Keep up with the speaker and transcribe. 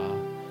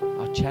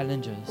our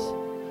challenges,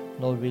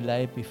 Lord, we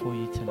lay it before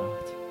you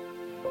tonight.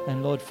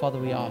 And Lord, Father,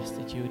 we ask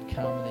that you would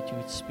come and that you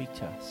would speak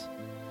to us.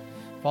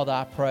 Father,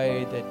 I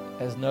pray that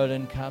as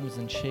Nolan comes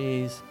and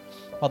shares,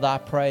 Father, I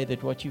pray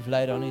that what you've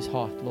laid on his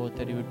heart, Lord,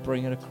 that he would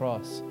bring it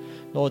across.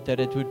 Lord, that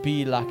it would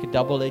be like a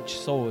double-edged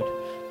sword,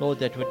 Lord,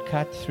 that would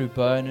cut through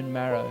bone and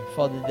marrow.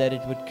 Father, that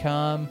it would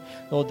come,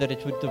 Lord, that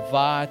it would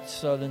divide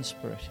soul and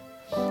spirit.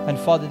 And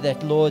Father,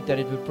 that, Lord, that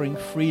it would bring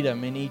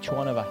freedom in each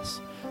one of us.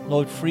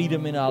 Lord,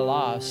 freedom in our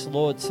lives,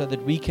 Lord, so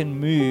that we can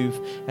move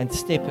and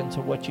step into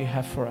what you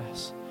have for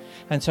us.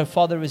 And so,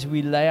 Father, as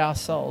we lay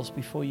ourselves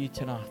before you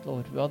tonight,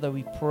 Lord, Father,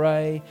 we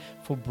pray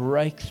for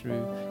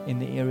breakthrough in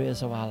the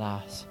areas of our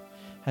lives.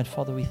 And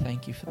Father, we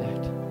thank you for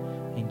that.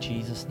 In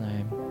Jesus'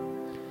 name,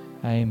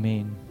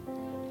 amen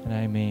and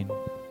amen.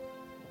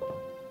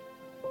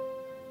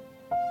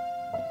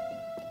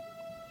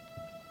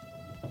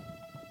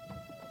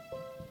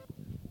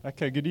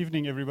 Okay, good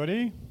evening,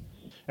 everybody.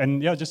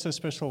 And yeah, just a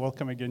special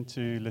welcome again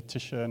to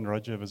Letitia and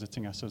Roger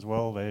visiting us as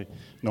well. They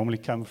normally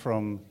come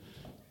from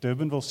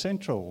Durbanville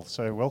Central.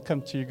 So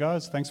welcome to you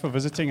guys. Thanks for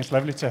visiting. It's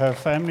lovely to have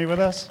family with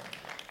us.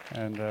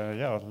 And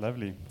yeah,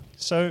 lovely.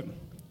 So,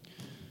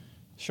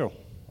 sure.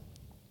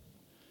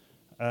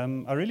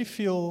 I really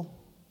feel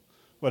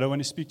what I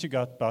want to speak to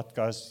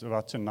you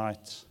about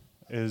tonight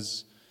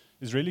is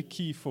really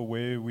key for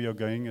where we are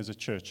going as a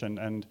church.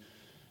 And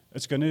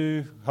it's going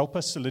to help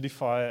us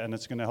solidify, and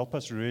it's going to help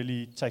us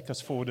really take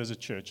us forward as a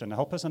church and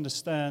help us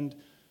understand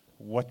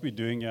what we're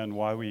doing here and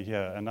why we're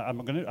here. And I'm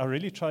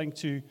really trying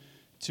to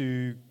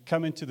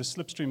come into the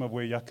slipstream of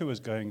where Jaco is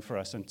going for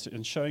us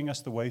and showing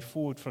us the way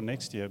forward for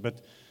next year.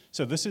 But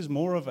so this is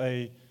more of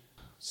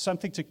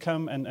something to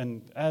come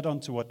and add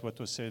on to what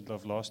was said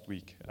of last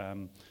week.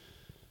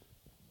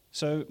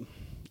 So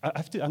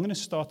I'm going to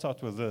start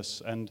out with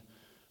this, and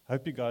I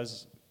hope you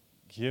guys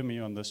hear me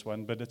on this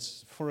one. But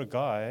it's for a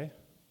guy.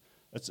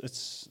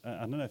 It's I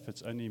don't know if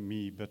it's only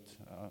me, but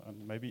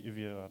maybe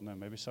Ivia, I don't know,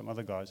 maybe some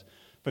other guys.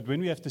 But when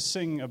we have to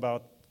sing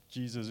about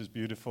Jesus is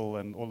beautiful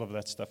and all of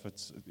that stuff,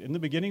 it's in the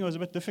beginning it was a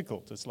bit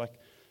difficult. It's like,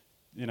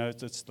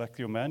 it's like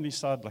your manly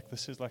side, like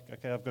this is like,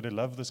 okay, I've got to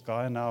love this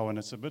guy now, and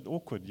it's a bit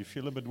awkward. You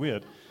feel a bit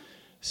weird.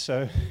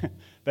 So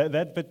but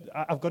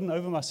I've gotten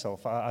over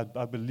myself. I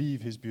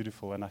believe he's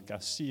beautiful, and I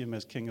see him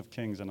as King of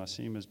Kings, and I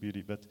see him as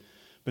beauty.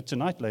 But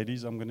tonight,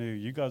 ladies,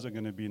 you guys are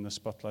going to be in the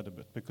spotlight a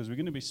bit, because we're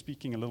going to be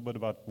speaking a little bit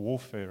about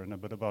warfare and a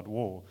bit about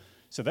war.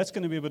 So that's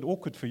going to be a bit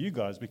awkward for you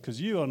guys,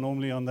 because you are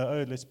normally on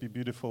the, let's be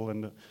beautiful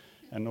and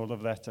all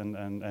of that, and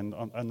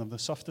on the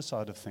softer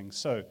side of things.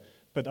 So,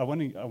 but I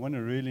want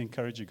to really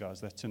encourage you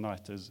guys that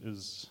tonight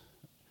is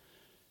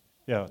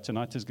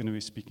going to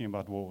be speaking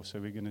about war. So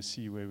we're going to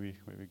see where we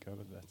go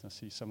with that. I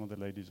see some of the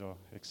ladies are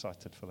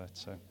excited for that.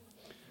 So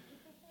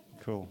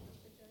cool.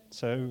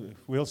 So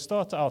we'll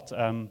start out.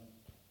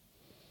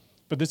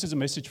 But this is a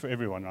message for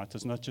everyone, right?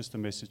 It's not just a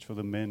message for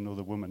the men or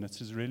the women. It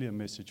is really a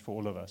message for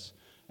all of us.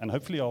 And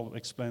hopefully I'll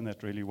explain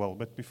that really well.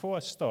 But before I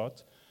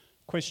start,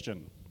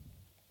 question.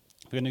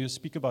 We're going to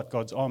speak about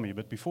God's army.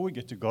 But before we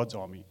get to God's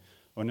army,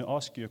 I want to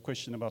ask you a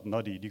question about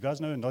Noddy. Do you guys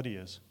know who Noddy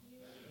is?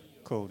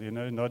 Cool, you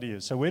know who Noddy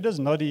is. So where does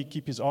Noddy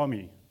keep his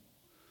army?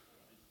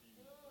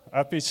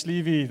 Up his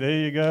sleevey. There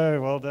you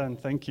go. Well done.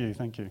 Thank you.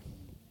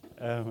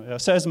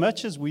 So as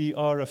much as we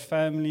are a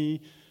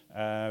family,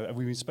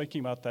 we've been speaking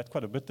about that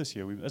quite a bit this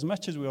year. As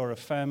much as we are a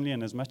family,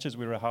 and as much as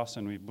we're a house,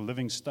 and we're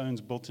living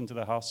stones built into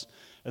the house,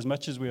 as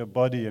much as we're a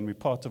body and we're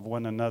part of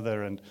one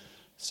another, and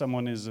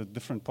someone is a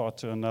different part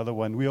to another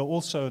one, we are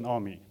also an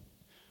army.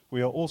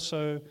 We are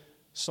also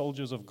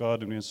soldiers of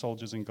God, and we are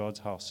soldiers in God's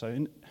house.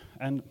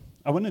 And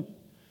I want to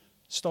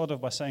start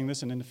off by saying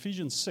this, and in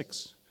Ephesians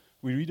 6,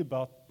 we read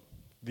about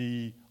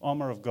the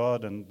armor of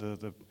God and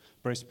the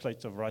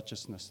breastplate of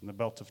righteousness and the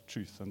belt of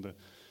truth and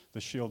the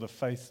shield of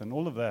faith and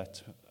all of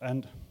that.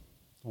 And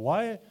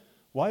why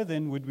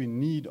then would we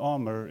need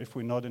armor if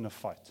we're not in a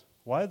fight?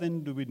 Why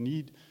then do we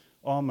need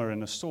armor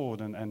and a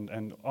sword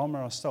and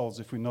armor ourselves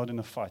if we're not in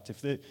a fight?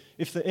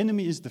 If the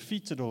enemy is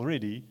defeated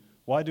already,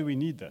 why do we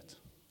need that?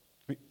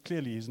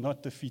 Clearly, he's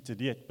not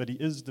defeated yet, but he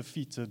is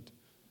defeated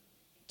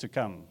to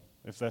come,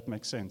 if that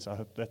makes sense. I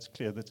hope that's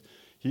clear, that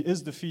he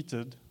is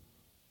defeated,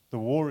 the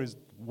war is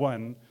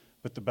won,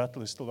 but the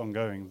battle is still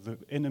ongoing. The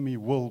enemy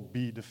will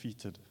be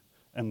defeated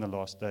in the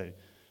last day.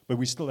 But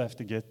we still have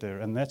to get there,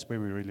 and that's where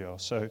we really are.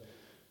 So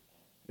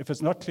if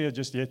it's not clear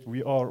just yet,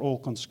 we are all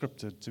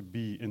conscripted to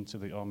be into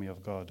the army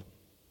of God.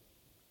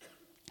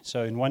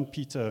 So in 1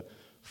 Peter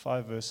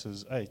 5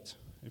 verses 8,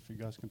 if you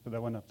guys can put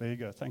that one up. There you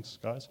go. Thanks,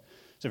 guys.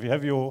 So if you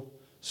have your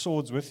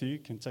swords with you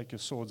can take your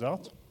swords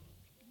out.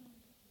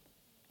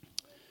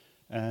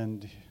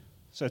 And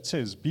so it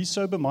says, be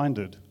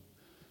sober-minded,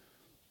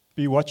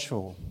 be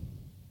watchful.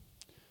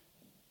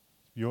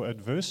 Your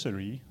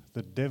adversary,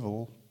 the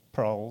devil,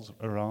 prowls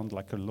around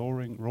like a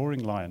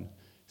roaring lion,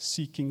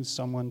 seeking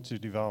someone to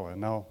devour.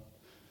 Now,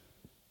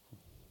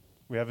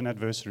 we have an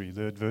adversary.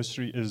 The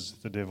adversary is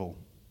the devil.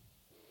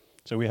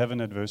 So we have an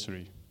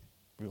adversary.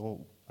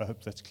 I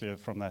hope that's clear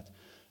from that.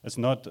 It's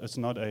not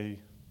a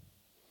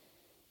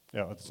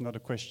Yeah, it's not a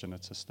question,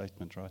 it's a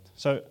statement, right?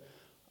 So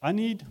I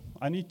need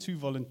 2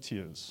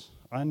 volunteers.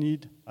 I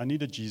need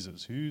a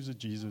Jesus. Who's a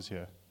Jesus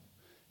here?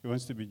 Who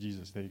wants to be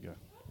Jesus? There you go.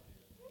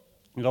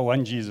 We got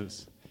 1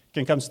 Jesus.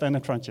 Can come stand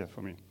in front here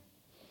for me.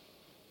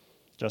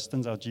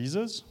 Justin's our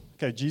Jesus.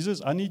 Okay,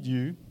 Jesus, I need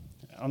you.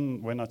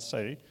 When I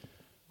say,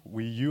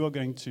 you are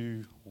going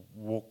to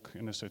walk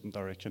in a certain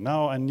direction.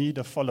 Now I need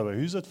a follower.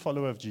 Who's a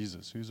follower of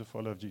Jesus? Who's a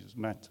follower of Jesus?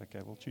 Matt. Okay,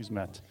 we'll choose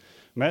Matt.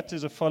 Matt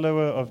is a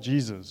follower of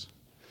Jesus.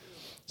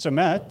 So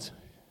Matt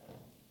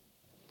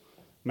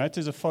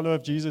is a follower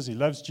of Jesus. He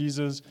loves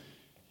Jesus.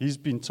 He's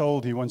been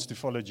told he wants to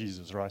follow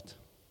Jesus, right?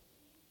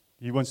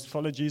 He wants to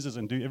follow Jesus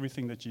and do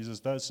everything that Jesus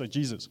does. So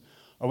Jesus,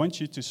 I want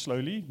you to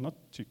slowly, not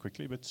too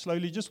quickly, but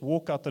slowly just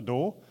walk out the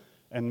door.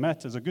 And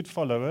Matt, as a good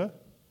follower,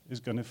 is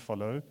going to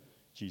follow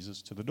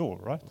Jesus to the door,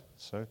 right?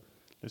 So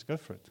let's go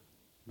for it.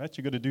 Matt,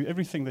 you've got to do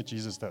everything that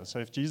Jesus does. So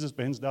if Jesus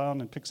bends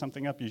down and picks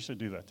something up, you should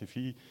do that.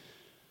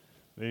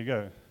 There you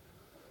go.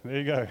 There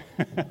you go.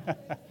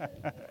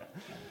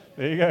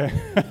 There you go.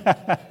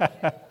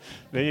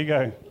 There you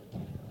go.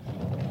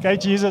 Okay,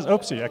 Jesus.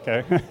 Oopsie,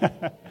 okay.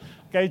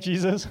 Okay,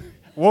 Jesus.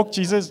 Walk,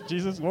 Jesus.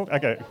 Jesus, walk.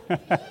 Okay.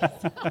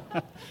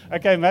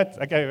 Okay, Matt.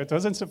 Okay, it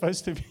wasn't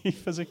supposed to be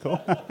physical.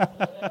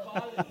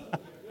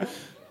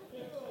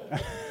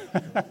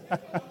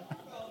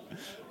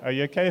 Are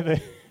you okay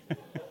there?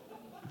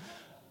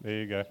 There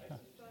you go.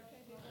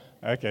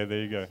 Okay,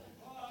 there you go.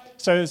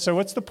 So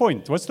what's the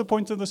point? What's the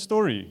point of the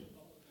story?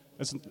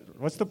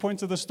 What's the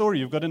point of the story?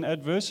 You've got an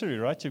adversary,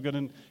 right? You've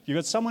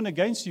got someone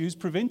against you who's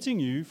preventing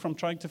you from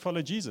trying to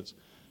follow Jesus.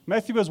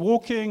 Matthew was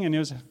walking, and he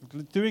was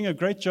doing a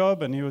great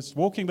job, and he was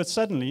walking, but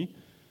suddenly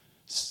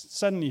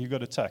he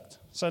got attacked.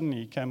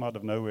 Suddenly he came out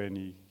of nowhere,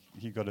 and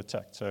he got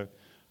attacked. So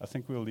I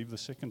think we'll leave the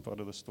second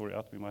part of the story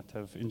out. We might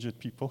have injured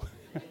people.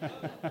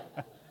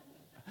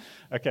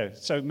 Okay,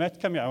 so Matt,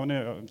 come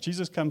here.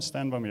 Jesus, come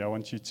stand by me. I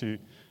want you to,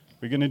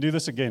 we're going to do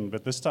this again,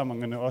 but this time I'm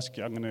going to ask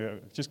you, I'm going to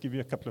just give you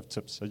a couple of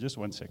tips. So just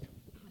 1 sec.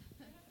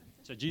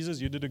 So Jesus,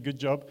 you did a good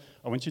job.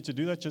 I want you to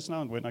do that just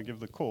now, and when I give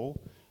the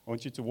call, I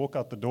want you to walk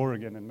out the door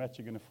again, and Matt,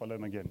 you're going to follow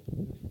him again.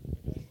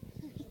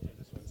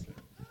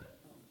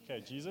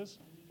 Okay, Jesus.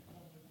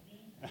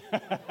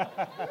 There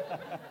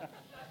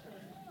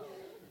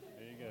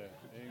you go.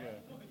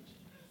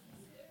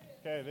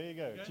 Okay, there you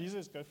go.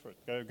 Jesus, go for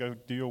it. Go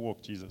do your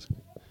walk, Jesus.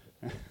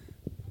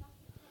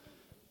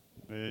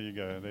 There you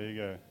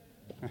go.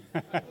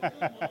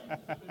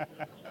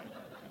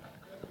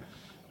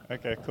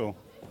 Okay, cool.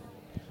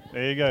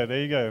 There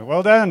you go.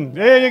 Well done.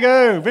 There you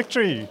go.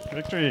 Victory.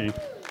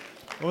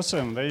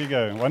 Awesome. There you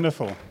go.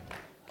 Wonderful.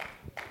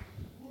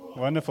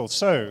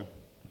 So,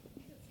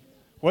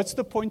 what's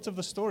the point of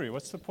the story?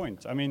 What's the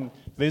point? I mean,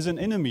 there's an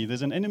enemy.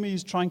 There's an enemy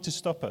who's trying to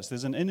stop us.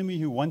 There's an enemy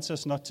who wants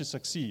us not to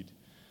succeed.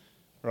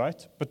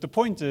 Right? But the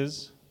point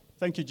is,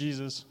 thank you,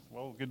 Jesus.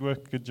 Well, good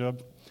work. Good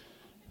job.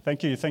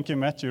 Thank you,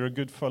 Matt. You're a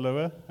good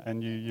follower,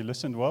 and you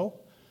listened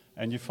well,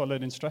 and you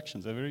followed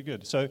instructions. They're very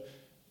good. So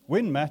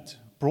when Matt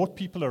brought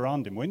people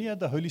around him, when he had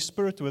the Holy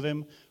Spirit with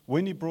him,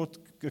 when he brought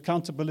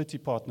accountability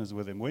partners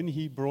with him, when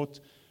he brought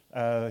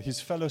his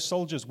fellow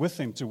soldiers with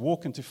him to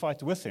walk and to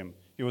fight with him,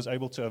 he was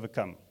able to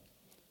overcome.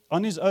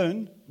 On his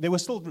own, there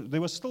was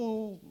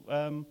still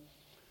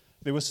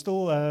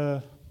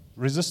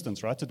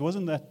resistance, right? It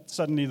wasn't that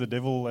suddenly the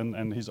devil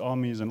and his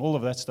armies and all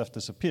of that stuff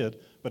disappeared,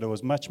 but it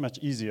was much, much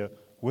easier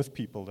with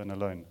people than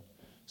alone.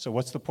 So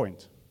what's the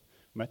point?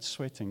 Matt's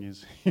sweating.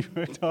 He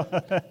worked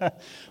hard.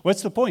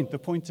 What's the point? The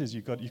point is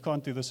you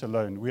can't do this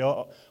alone. We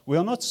are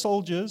not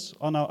soldiers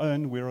on our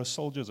own. We are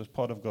soldiers as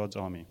part of God's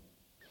army.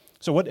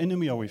 So what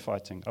enemy are we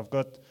fighting? I've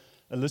got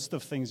a list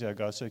of things here,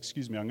 guys. So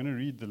excuse me. I'm going to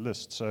read the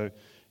list. So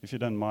if you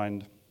don't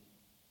mind,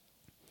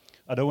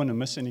 I don't want to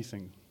miss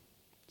anything.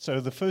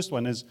 So the first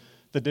one is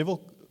the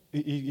devil.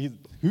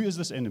 Who is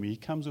this enemy? He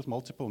comes with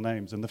multiple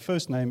names. And the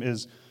first name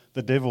is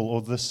the devil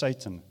or the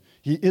Satan.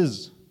 He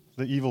is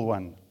the evil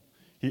one.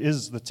 He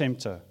is the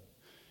tempter.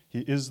 He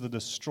is the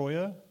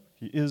destroyer.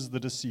 He is the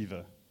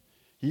deceiver.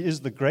 He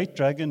is the great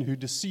dragon who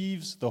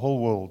deceives the whole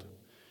world.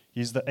 He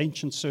is the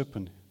ancient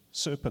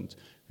serpent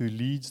who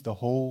leads the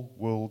whole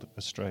world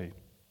astray.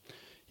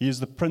 He is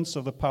the prince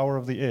of the power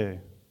of the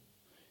air.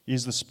 He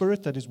is the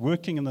spirit that is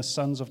working in the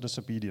sons of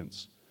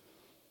disobedience.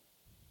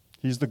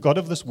 He is the God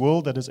of this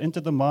world that has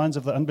entered the minds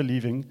of the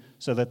unbelieving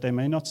so that they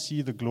may not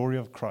see the glory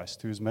of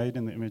Christ, who is made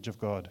in the image of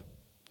God.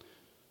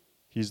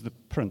 He is the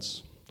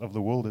prince of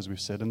the world, as we've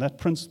said. And that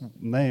prince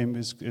name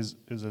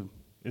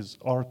is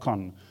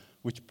Archon,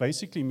 which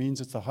basically means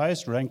it's the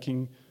highest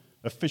ranking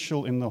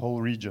official in the whole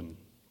region.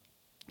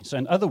 So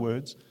in other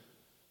words,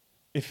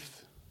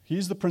 if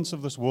he's the prince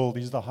of this world,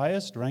 he's the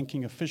highest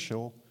ranking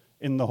official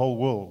in the whole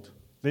world.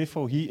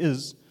 Therefore, he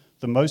is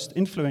the most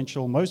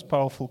influential, most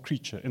powerful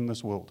creature in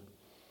this world.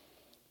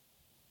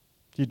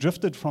 He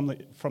drifted from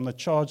the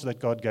charge that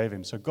God gave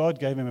him. So God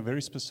gave him a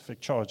very specific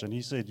charge, and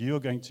he said, you are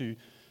going to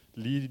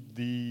lead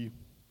the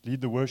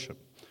worship.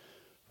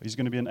 He's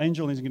going to be an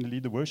angel, and he's going to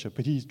lead the worship.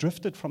 But he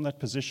drifted from that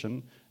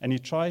position, and he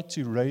tried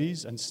to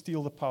raise and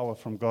steal the power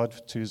from God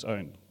to his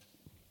own.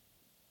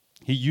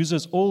 He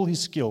uses all his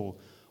skill,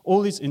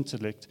 all his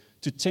intellect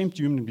to tempt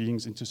human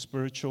beings into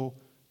spiritual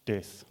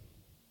death.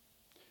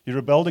 He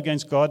rebelled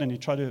against God and he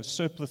tried to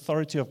usurp the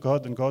authority of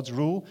God and God's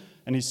rule,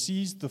 and he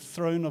seized the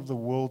throne of the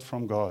world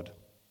from God.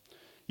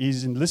 He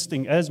is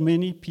enlisting as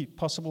many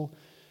possible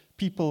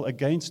people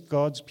against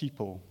God's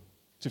people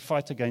to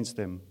fight against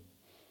them.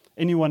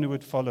 Anyone who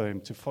would follow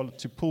him,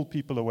 to pull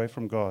people away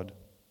from God.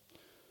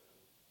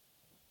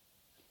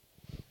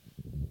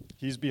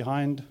 He's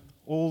behind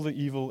all the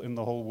evil in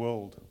the whole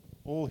world.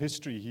 All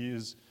history, he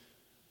is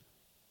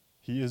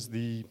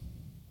the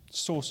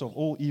source of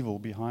all evil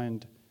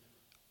behind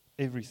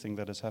everything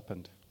that has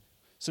happened.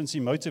 Since he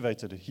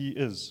motivated it, he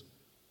is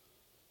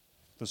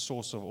the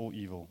source of all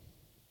evil.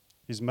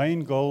 His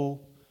main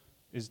goal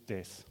is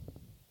death.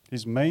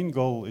 His main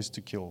goal is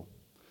to kill.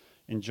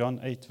 In John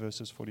 8,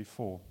 verses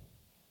 44,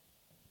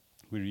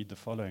 we read the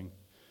following.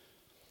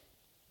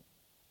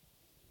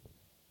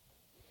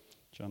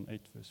 John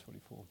 8, verse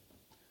 44.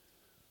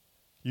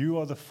 You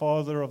are the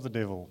father of the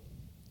devil.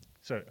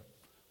 So,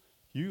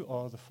 you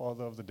are the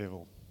father of the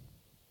devil.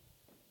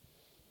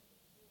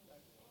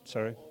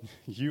 Sorry.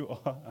 You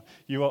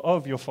are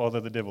of your father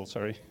the devil,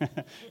 sorry.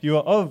 You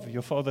are of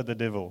your father the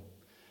devil.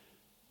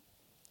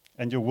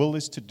 And your will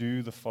is to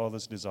do the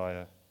Father's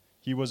desire.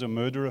 He was a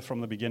murderer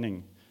from the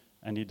beginning,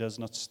 and he does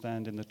not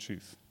stand in the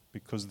truth,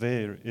 because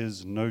there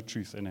is no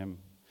truth in him.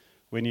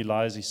 When he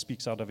lies, he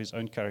speaks out of his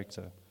own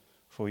character,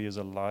 for he is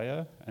a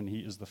liar, and he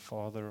is the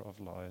father of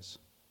lies.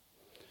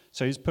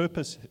 So his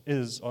purpose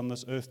is on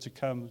this earth to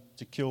come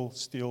to kill,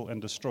 steal,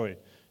 and destroy.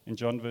 In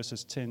John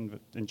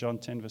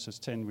 10, verses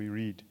 10, we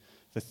read,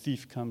 the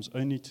thief comes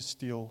only to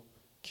steal,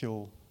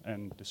 kill,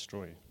 and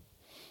destroy.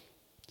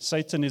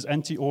 Satan is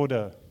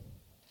anti-order,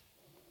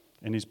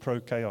 and he's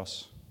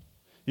pro-chaos.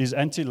 He's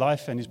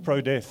anti-life, and he's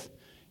pro-death.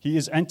 He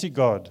is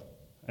anti-God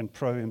and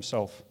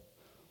pro-himself.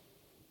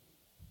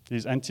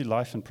 He's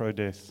anti-life and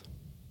pro-death.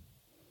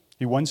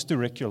 He wants to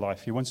wreck your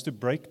life. He wants to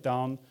break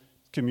down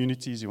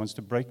communities. He wants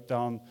to break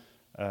down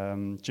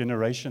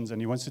generations,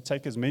 and he wants to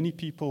take as many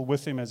people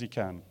with him as he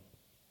can.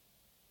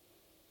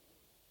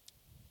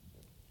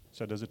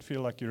 So does it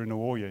feel like you're in a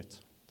war yet?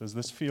 Does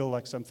this feel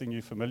like something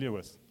you're familiar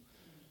with?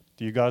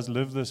 Do you guys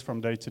live this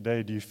from day to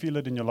day? Do you feel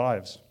it in your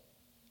lives?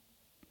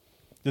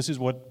 This is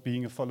what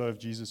being a follower of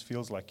Jesus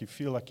feels like. You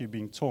feel like you're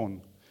being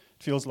torn.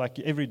 It feels like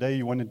every day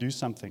you want to do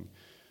something.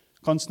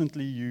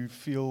 Constantly you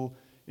feel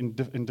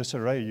in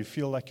disarray. You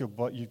feel like you're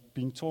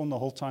being torn the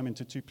whole time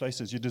into two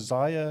places. You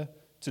desire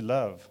to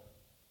love,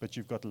 but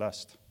you've got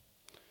lust.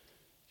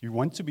 You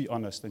want to be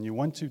honest and you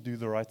want to do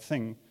the right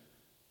thing.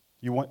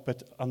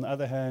 But on the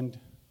other hand,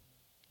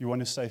 you want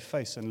to save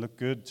face and look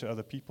good to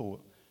other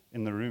people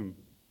in the room.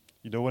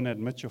 You don't want to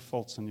admit your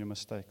faults and your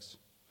mistakes.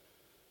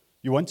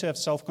 You want to have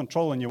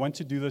self-control and you want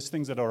to do those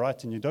things that are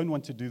right, and you don't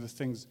want to do the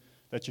things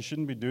that you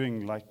shouldn't be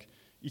doing, like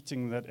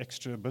eating that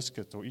extra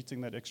biscuit or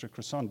eating that extra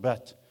croissant,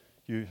 but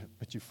you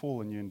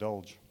fall and you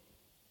indulge.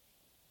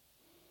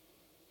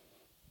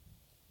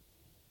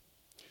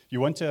 You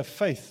want to have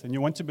faith and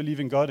you want to believe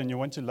in God and you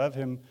want to love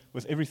him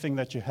with everything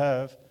that you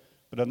have,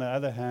 but on the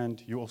other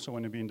hand, you also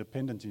want to be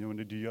independent and you want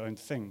to do your own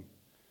thing.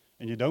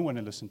 And you don't want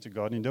to listen to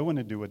God and you don't want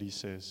to do what he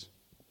says.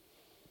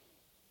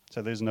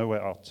 So there's no way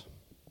out.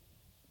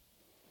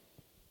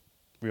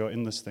 We are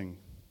in this thing.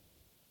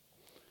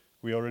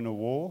 We are in a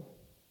war.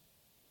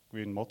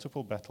 We're in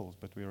multiple battles,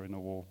 but we are in a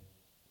war.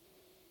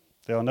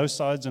 There are no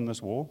sides in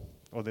this war,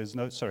 there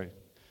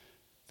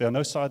are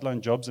no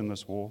sideline jobs in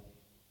this war,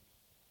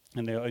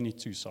 and there are only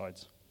two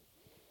sides.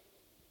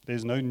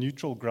 There's no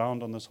neutral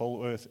ground on this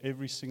whole earth.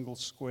 Every single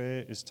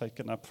square is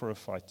taken up for a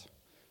fight.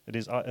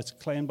 It's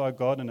claimed by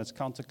God and it's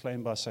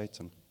counterclaimed by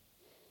Satan.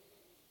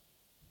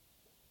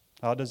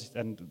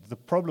 And the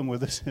problem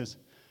with this is,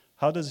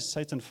 how does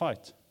Satan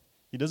fight?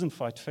 He doesn't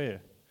fight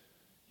fair.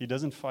 He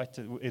doesn't fight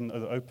in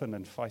the open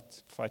and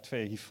fight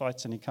fair. He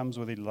fights and he comes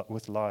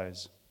with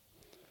lies.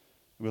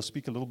 We'll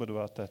speak a little bit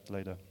about that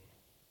later.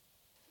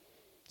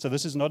 So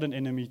this is not an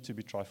enemy to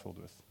be trifled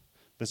with.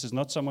 This is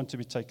not someone to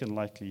be taken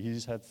lightly.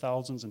 He's had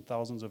thousands and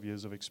thousands of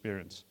years of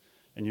experience,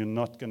 and you're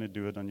not going to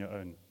do it on your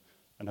own.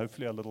 And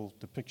hopefully our little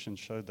depiction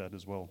showed that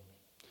as well.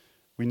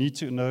 We need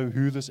to know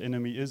who this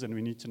enemy is, and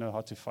we need to know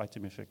how to fight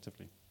him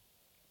effectively.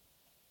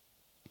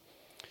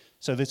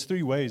 So there's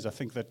three ways I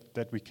think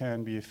that we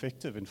can be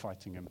effective in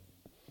fighting him.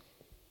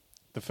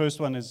 The first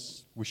one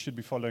is we should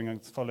be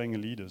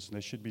following leaders.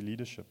 There should be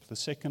leadership. The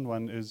second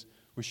one is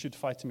we should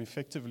fight him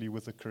effectively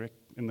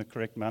in the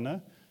correct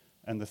manner.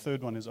 And the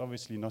third one is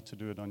obviously not to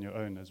do it on your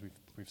own, as we've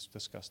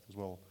discussed as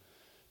well.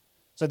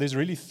 So there's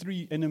really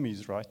three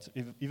enemies, right?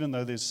 Even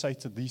though there's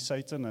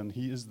Satan, and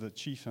he is the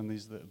chief and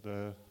he's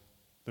the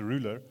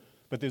ruler,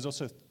 but there's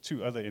also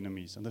two other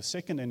enemies. And the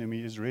second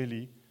enemy is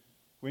really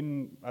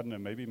when, I don't know,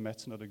 maybe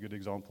Matt's not a good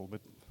example,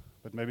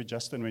 but maybe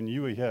Justin, when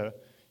you were here,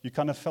 you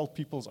kind of felt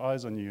people's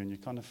eyes on you and you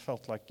kind of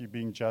felt like you're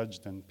being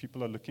judged and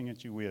people are looking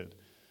at you weird.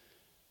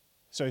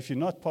 So if you're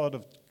not part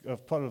of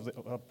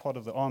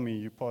the army,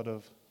 you're part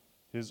of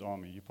his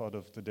army, you're part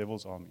of the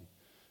devil's army.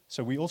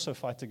 So we also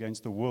fight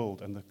against the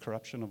world and the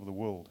corruption of the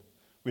world.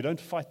 We don't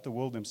fight the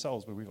world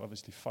themselves, but we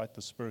obviously fight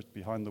the spirit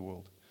behind the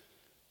world.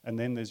 And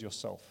then there's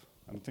yourself.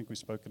 And I think we've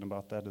spoken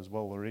about that as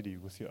well already,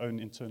 with your own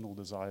internal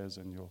desires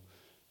and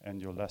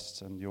your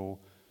lusts and your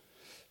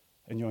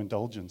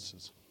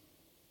indulgences.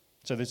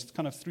 So there's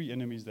kind of three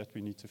enemies that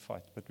we need to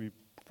fight, but we're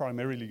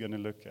primarily going to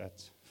look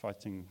at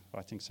fighting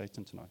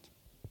Satan tonight.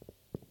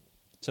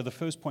 So the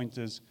first point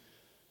is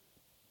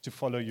to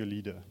follow your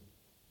leader.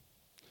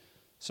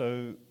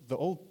 So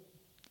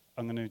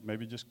I'm going to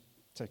maybe just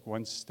take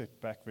one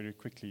step back very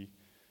quickly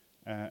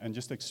and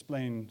just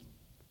explain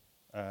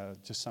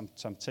just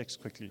some text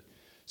quickly.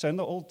 So in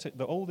the old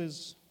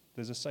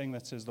there's a saying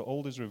that says the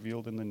old is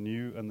revealed in the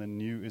new and the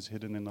new is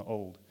hidden in the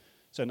old.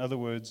 So in other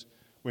words,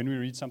 when we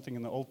read something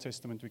in the Old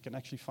Testament, we can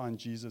actually find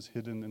Jesus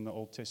hidden in the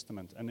Old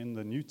Testament. And in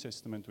the New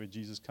Testament, where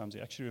Jesus comes, he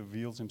actually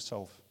reveals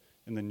himself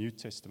in the New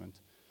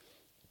Testament.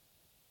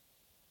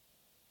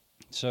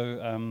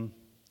 So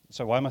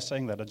why am I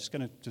saying that? I'm just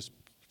going to just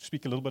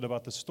speak a little bit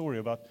about the story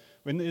about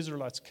when the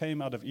Israelites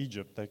came out of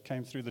Egypt. They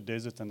came through the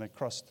desert and they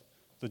crossed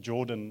the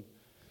Jordan,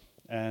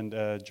 and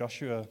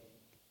Joshua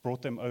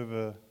brought them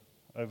over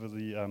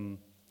the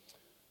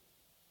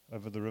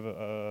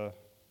river.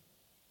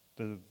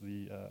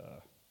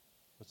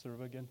 What's the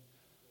river again?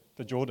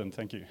 The Jordan.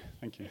 Thank you.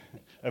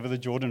 Over the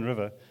Jordan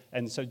River,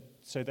 and so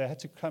they had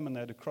to come and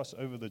they had to cross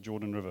over the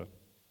Jordan River.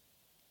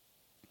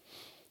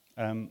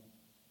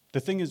 The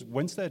thing is,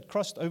 once they had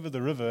crossed over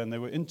the river and they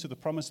were into the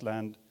promised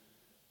land,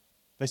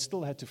 they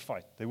still had to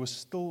fight. There was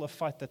still a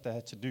fight that they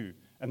had to do,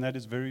 and that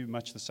is very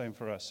much the same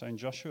for us. So in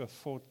Joshua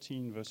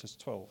 14, verses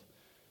 12,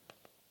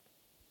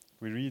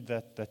 we read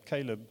that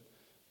Caleb,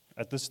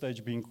 at this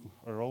stage being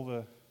a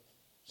rather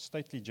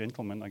stately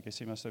gentleman, I guess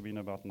he must have been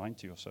about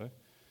 90 or so,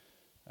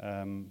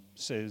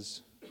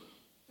 says,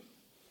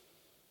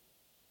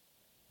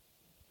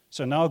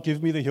 "So now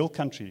give me the hill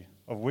country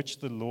of which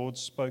the Lord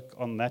spoke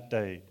on that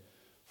day.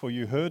 For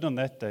you heard on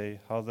that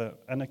day how the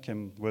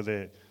Anakim were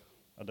there."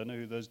 I don't know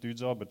who those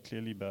dudes are, but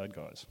clearly bad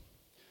guys.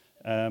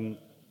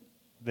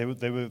 They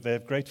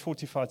have great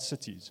fortified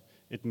cities.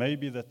 It may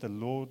be that the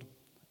Lord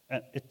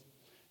will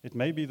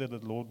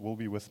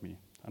be with me,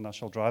 and I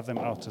shall drive them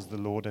out as the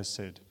Lord has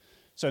said.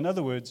 So in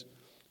other words,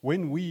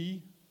 when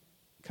we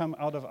come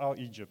out of our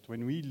Egypt,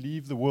 when we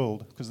leave the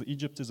world, because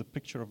Egypt is a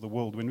picture of the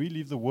world, when we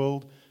leave the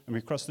world and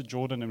we cross the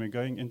Jordan and we're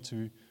going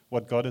into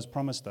what God has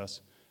promised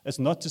us, it's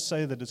not to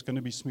say that it's going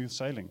to be smooth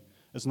sailing.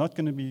 It's not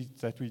going to be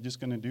that we're just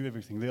going to do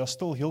everything. There are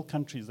still hill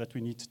countries that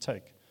we need to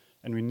take,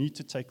 and we need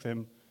to take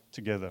them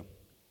together.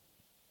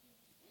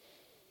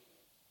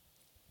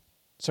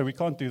 So we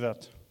can't do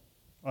that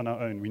on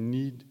our own. We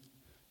need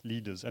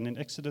leaders. And in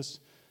Exodus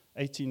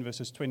 18,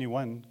 verses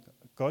 21,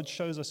 God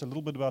shows us a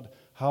little bit about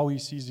how he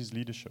sees his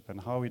leadership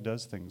and how he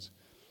does things.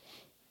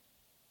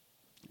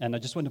 And I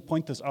just want to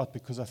point this out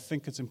because I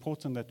think it's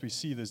important that we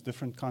see there's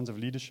different kinds of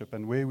leadership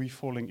and where we're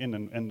falling in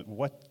and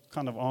what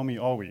kind of army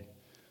are we.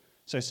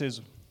 So it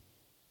says,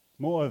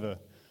 "Moreover,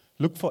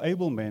 look for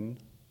able men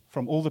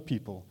from all the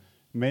people,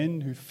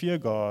 men who fear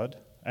God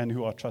and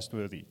who are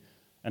trustworthy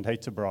and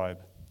hate to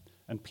bribe,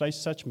 and place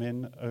such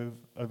men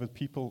over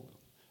people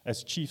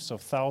as chiefs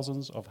of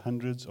thousands, of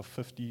hundreds, of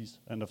fifties,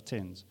 and of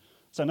tens."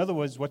 So in other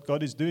words, what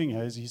God is doing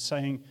here is he's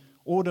saying,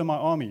 order my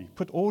army,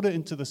 put order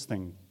into this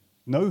thing.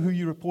 Know who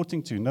you're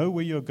reporting to, know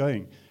where you're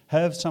going.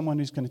 Have someone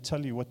who's going to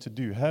tell you what to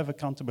do. Have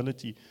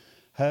accountability.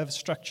 Have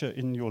structure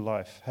in your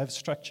life. Have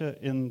structure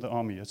in the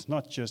army. It's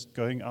not just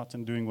going out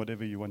and doing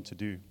whatever you want to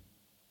do.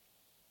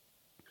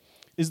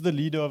 Is the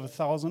leader of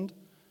 1,000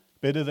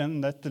 better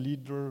than the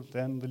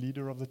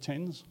leader of the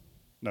tens?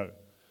 No.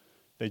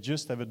 They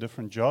just have a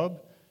different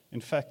job.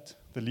 In fact,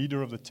 the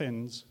leader of the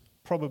tens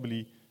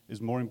probably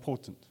is more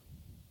important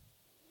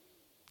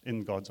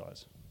in God's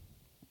eyes.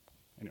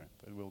 Anyway,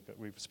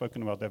 we've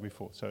spoken about that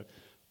before. So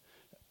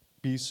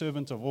be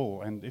servant of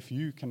all. And if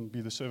you can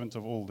be the servant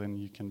of all, then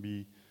you can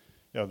be,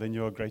 then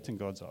you are great in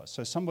God's eyes.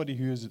 So somebody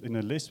who is in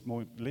a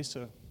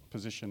lesser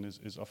position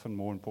is often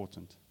more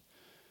important.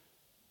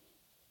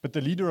 But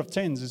the leader of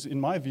tens is, in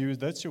my view,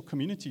 that's your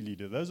community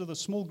leader. Those are the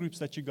small groups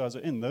that you guys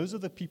are in. Those are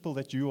the people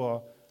that you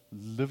are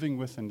living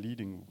with and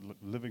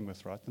living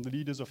with, right? And the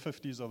leaders of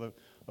 50s are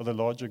the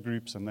larger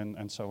groups,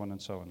 and so on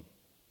and so on.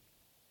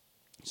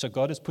 So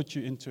God has put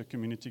you into a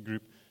community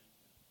group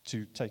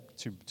to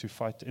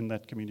fight in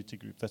that community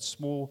group, that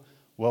small,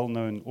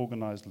 well-known,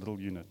 organized little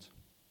unit.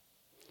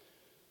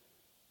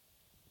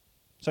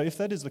 So if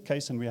that is the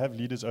case and we have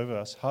leaders over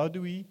us, how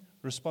do we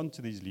respond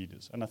to these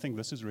leaders? And I think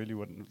this is really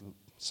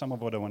some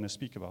of what I want to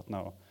speak about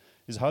now,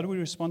 is how do we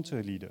respond to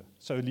a leader?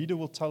 So a leader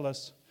will tell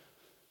us,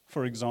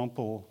 for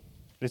example,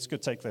 let's go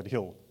take that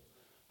hill.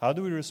 How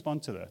do we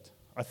respond to that?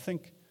 I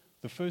think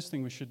the first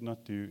thing we should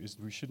not do is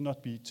we should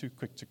not be too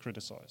quick to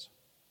criticize.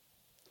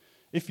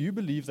 If you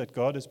believe that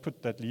God has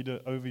put that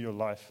leader over your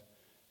life,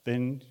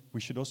 then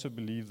we should also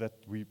believe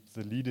that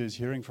the leader is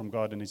hearing from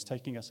God and is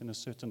taking us in a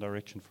certain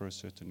direction for a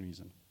certain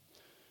reason.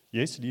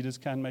 Yes, leaders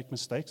can make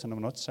mistakes, and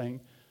I'm not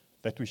saying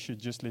that we should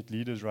just let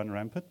leaders run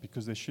rampant,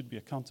 because there should be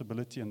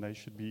accountability and they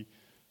should be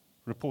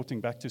reporting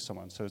back to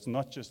someone. So it's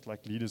not just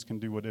like leaders can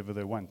do whatever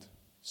they want.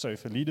 So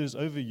if a leader is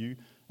over you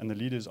and the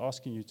leader is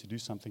asking you to do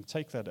something,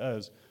 take that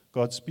as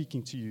God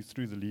speaking to you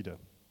through the leader.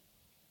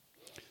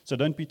 So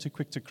don't be too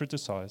quick to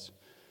criticize.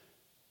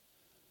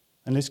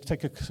 And let's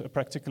take a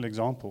practical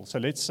example. So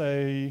let's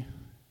say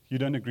you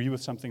don't agree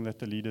with something that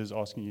the leader is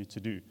asking you to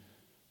do.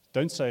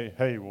 Don't say,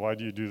 hey, why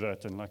do you do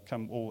that? And like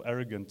come all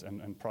arrogant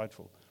and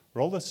prideful.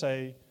 Rather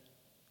say,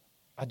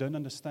 I don't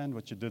understand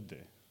what you did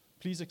there.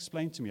 Please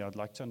explain to me. I'd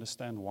like to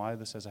understand why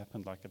this has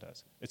happened like it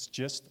has. It's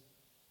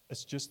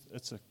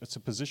a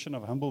position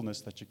of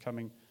humbleness that you're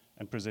coming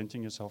and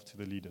presenting yourself to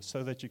the leader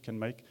so that you can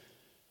make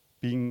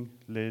being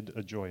led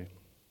a joy.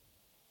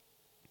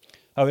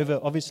 However,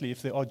 obviously,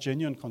 if there are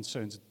genuine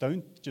concerns,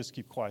 don't just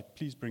keep quiet.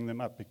 Please bring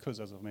them up because,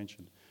 as I've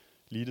mentioned,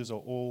 leaders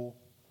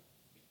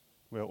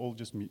we're all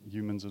just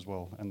humans as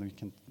well, and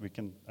we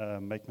can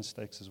make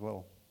mistakes as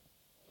well.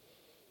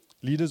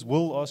 Leaders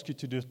will ask you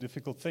to do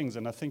difficult things,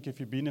 and I think if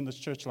you've been in this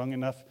church long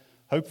enough,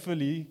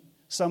 hopefully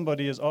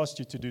somebody has asked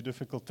you to do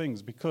difficult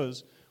things,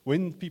 because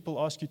when people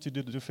ask you to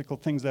do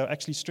difficult things, they're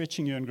actually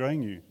stretching you and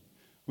growing you.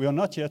 We are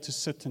not here to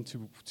sit and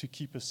to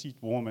keep a seat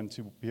warm and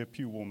to be a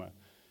pew warmer.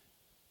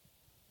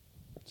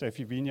 So if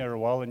you've been here a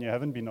while and you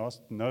haven't been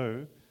asked,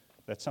 know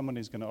that someone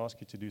is going to ask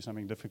you to do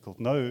something difficult.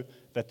 Know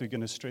that we're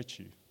going to stretch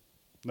you.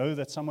 Know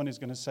that someone is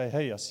going to say,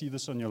 hey, I see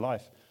this on your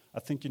life. I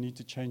think you need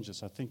to change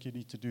this. I think you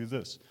need to do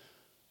this.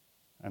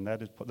 And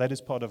that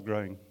is part of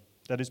growing.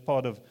 That is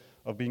part of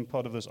being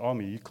part of this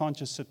army. You can't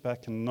just sit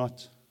back and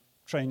not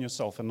train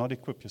yourself and not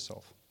equip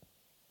yourself.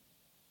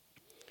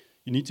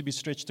 You need to be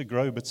stretched to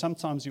grow, but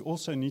sometimes you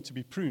also need to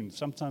be pruned.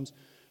 Sometimes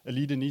a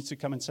leader needs to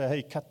come and say,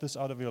 hey, cut this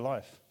out of your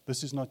life.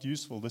 This is not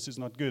useful. This is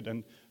not good.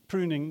 And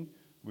pruning,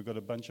 we've got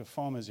a bunch of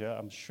farmers here.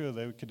 I'm sure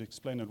they could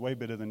explain it way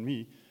better than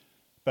me.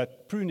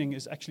 But pruning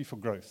is actually for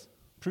growth.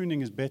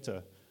 Pruning is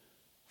better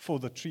for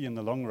the tree in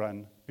the long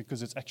run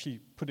because it's actually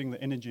putting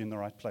the energy in the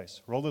right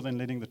place. Rather than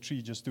letting the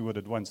tree just do what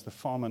it wants, the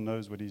farmer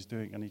knows what he's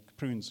doing and he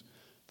prunes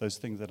those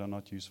things that are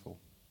not useful.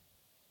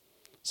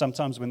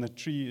 Sometimes when the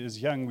tree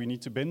is young, we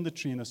need to bend the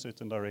tree in a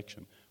certain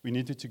direction. We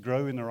need it to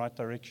grow in the right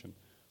direction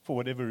for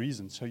whatever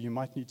reason. So you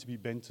might need to be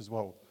bent as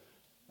well.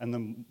 And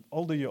the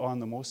older you are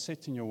and the more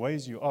set in your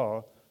ways you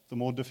are, the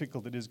more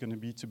difficult it is going to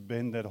be to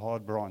bend that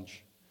hard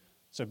branch.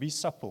 So be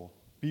supple.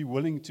 Be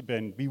willing to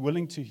bend. Be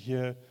willing to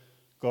hear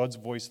God's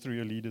voice through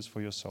your leaders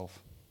for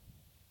yourself.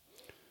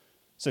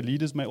 So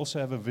leaders may also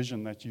have a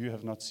vision that you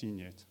have not seen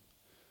yet.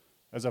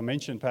 As I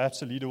mentioned,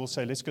 perhaps a leader will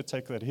say, let's go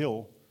take that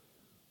hill.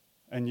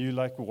 And you're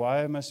like,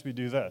 why must we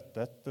do that?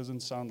 That doesn't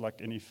sound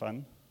like any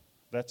fun.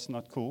 That's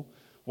not cool.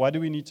 Why do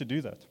we need to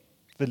do that?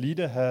 The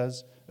leader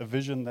has a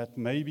vision that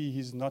maybe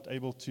he's not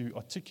able to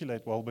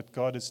articulate well, but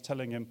God is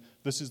telling him,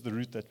 this is the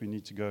route that we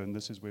need to go, and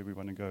this is where we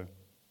want to go.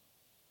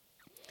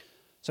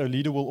 So a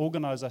leader will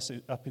organize us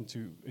up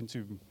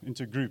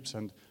into groups,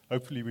 and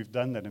hopefully we've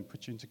done that and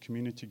put you into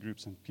community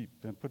groups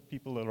and put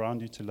people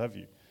around you to love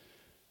you.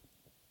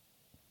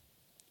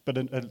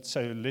 But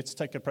so let's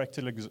take a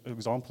practical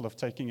example of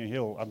taking a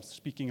hill. I'm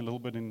speaking a little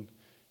bit in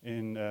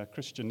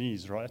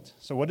Christianese, right?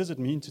 So what does it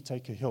mean to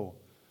take a hill?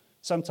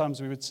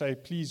 Sometimes we would say,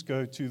 please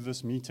go to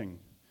this meeting.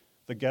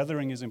 The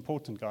gathering is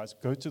important, guys.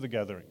 Go to the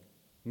gathering.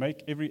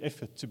 Make every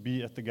effort to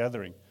be at the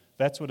gathering.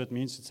 That's what it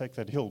means to take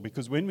that hill.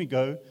 Because when we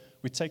go,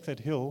 we take that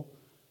hill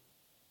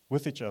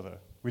with each other.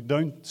 We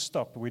don't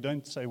stop. We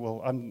don't say,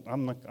 well,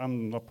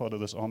 I'm not part of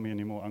this army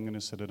anymore. I'm going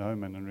to sit at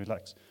home and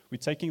relax. We're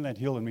taking that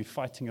hill and we're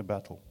fighting a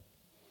battle.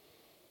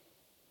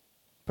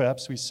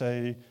 Perhaps we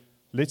say,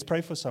 let's pray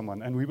for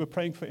someone. And we were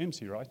praying for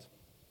MC, right?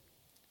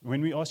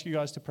 When we asked you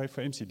guys to pray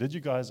for MC, did you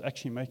guys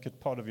actually make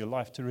it part of your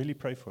life to really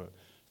pray for her?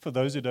 For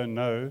those who don't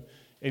know,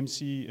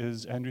 MC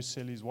is Andrew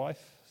Selly's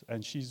wife,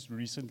 and she's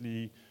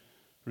recently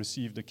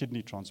received a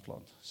kidney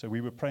transplant. So we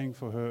were praying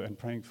for her and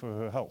praying for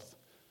her health.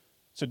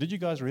 So did you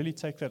guys really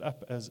take that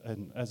up as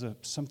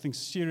something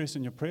serious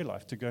in your prayer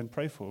life to go and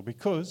pray for?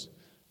 Because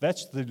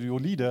that's your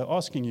leader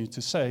asking you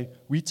to say,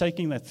 we're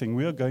taking that thing,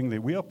 we are going there,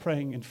 we are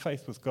praying in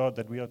faith with God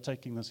that we are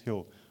taking this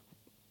hill.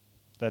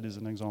 That is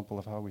an example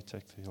of how we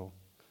take the hill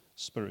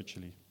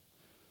spiritually.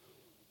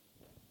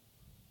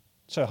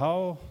 So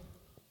how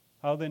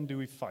then do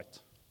we fight?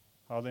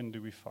 How then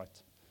do we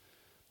fight?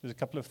 There's a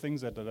couple of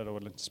things that I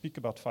want to speak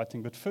about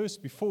fighting, but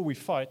first, before we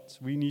fight,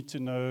 we need to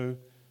know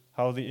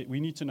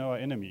our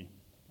enemy.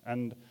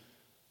 And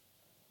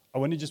I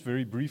want to just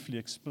very briefly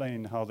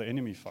explain how the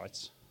enemy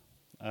fights.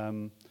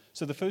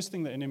 So the first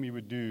thing the enemy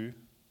would do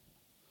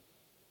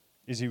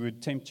is he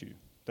would tempt you.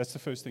 That's the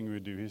first thing he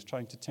would do. He's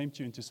trying to tempt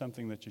you into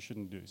something that you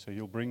shouldn't do. So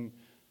he'll bring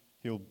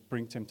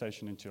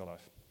temptation into your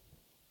life.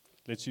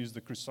 Let's use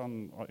the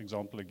croissant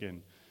example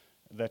again.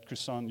 That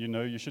croissant,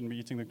 you shouldn't be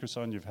eating the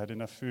croissant. You've had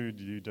enough food.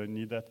 You don't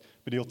need that.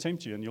 But he'll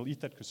tempt you and you'll eat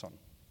that croissant.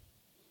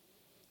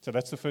 So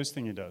that's the first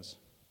thing he does.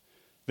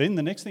 Then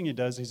the next thing he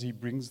does is he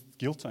brings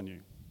guilt on you.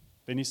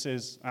 Then he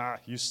says,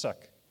 you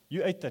suck.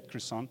 You ate that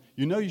croissant.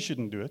 You know you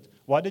shouldn't do it.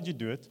 Why did you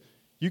do it?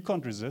 You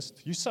can't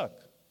resist. You suck.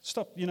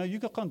 Stop. You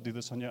can't do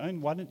this on your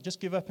own. Why don't just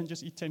give up and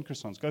just eat 10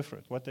 croissants? Go for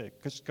it. What the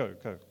heck? Just go.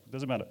 It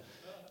doesn't matter.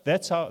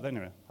 That's how,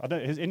 anyway.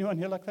 Is anyone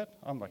here like that?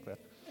 I'm like that.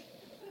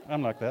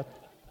 I'm like that.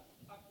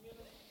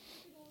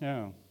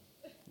 Yeah,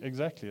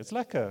 exactly. It's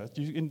like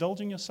you're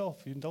indulging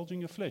yourself, you're indulging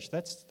your flesh.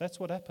 That's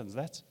what happens.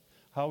 That's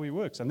how he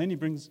works. And then he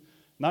brings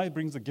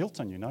the guilt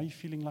on you. Now you're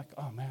feeling like,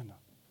 oh man,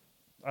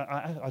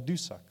 I do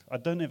suck. I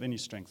don't have any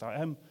strength. I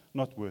am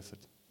not worth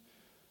it.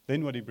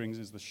 Then what he brings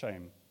is the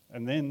shame.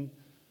 And then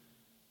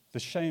the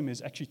shame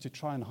is actually to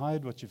try and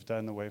hide what you've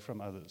done away from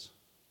others.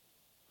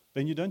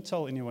 Then you don't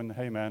tell anyone,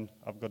 hey man,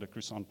 I've got a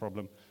croissant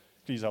problem.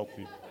 Please help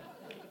me.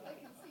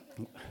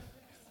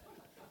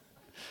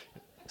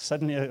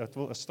 Suddenly it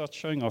will start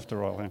showing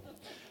after a while.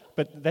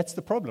 But that's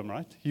the problem,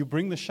 right? You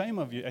bring the shame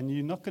of you and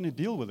you're not going to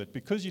deal with it.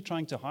 Because you're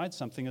trying to hide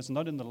something, it's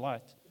not in the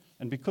light.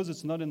 And because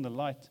it's not in the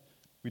light,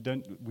 we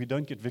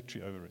don't get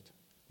victory over it.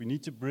 We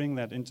need to bring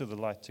that into the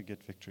light to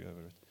get victory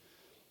over it.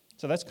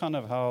 So that's kind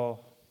of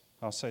how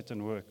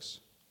Satan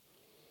works.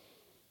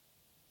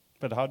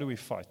 But how do we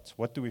fight?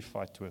 What do we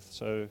fight with?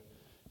 So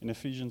in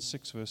Ephesians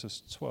 6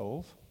 verses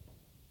 12,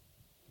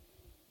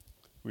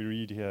 we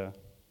read here,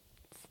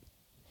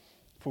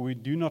 for we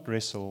do not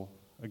wrestle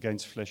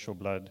against flesh or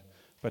blood,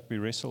 but we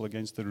wrestle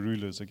against the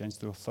rulers,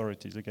 against the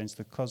authorities, against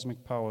the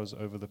cosmic powers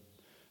over the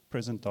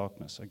present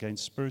darkness,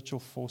 against spiritual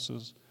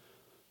forces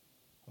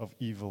of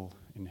evil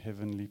in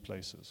heavenly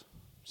places.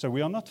 So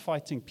we are not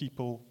fighting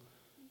people,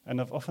 and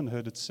I've often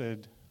heard it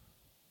said,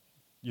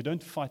 you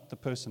don't fight the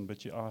person,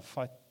 but you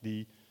fight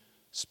the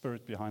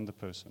spirit behind the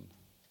person.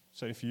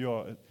 So if you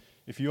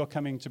are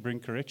coming to bring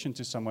correction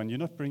to someone, you're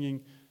not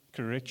bringing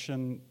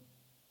correction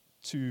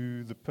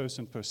to the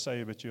person per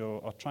se, but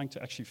you are trying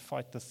to actually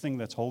fight the thing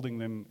that's holding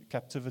them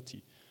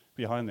captivity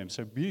behind them.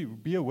 So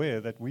be aware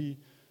that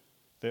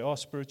there are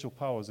spiritual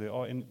powers, there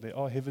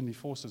are heavenly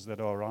forces that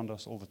are around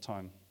us all the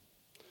time.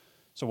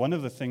 So one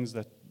of the things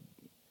that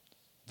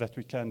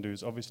we can do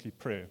is obviously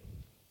prayer.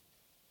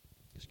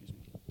 Excuse me.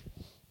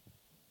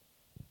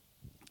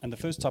 And the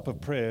first type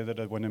of prayer that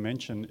I want to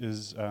mention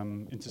is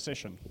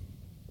intercession.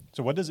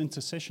 So what does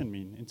intercession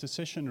mean?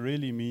 Intercession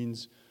really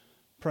means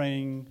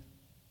praying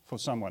for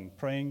someone,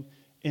 praying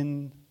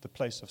in the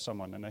place of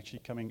someone, and actually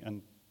coming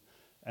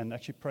and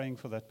actually praying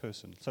for that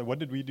person. So what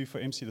did we do for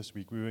MC this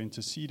week? We were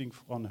interceding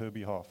on her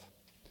behalf.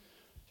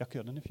 Jackie,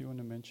 I don't know if you want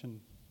to mention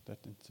that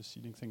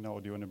interceding thing now,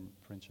 or do you want to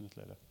mention it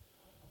later?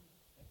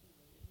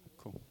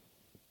 Cool.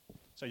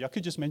 So Jackie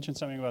just mentioned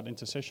something about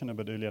intercession a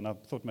bit earlier, and I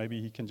thought maybe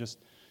he can just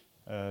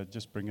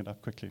bring it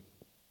up quickly.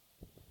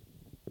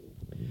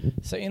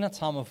 So in a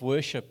time of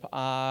worship,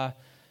 I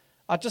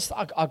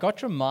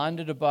got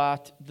reminded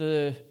about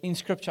in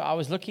Scripture. I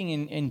was looking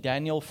in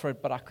Daniel for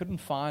it, but I couldn't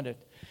find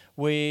it,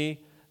 where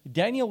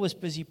Daniel was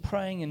busy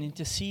praying and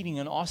interceding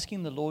and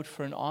asking the Lord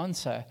for an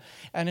answer.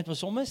 And it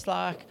was almost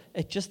like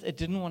it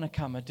didn't want to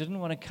come. It didn't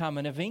want to come.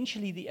 And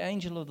eventually the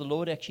angel of the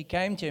Lord actually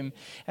came to him,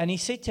 and he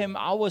said to him,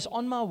 I was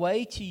on my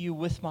way to you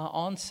with my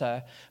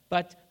answer,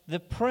 but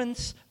the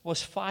prince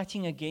was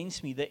fighting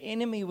against me. The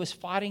enemy was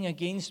fighting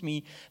against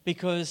me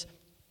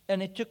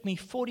and it took me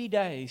 40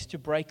 days to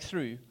break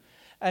through.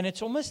 And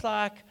it's almost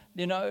like,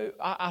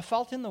 I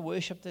felt in the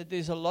worship that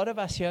there's a lot of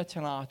us here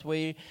tonight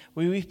where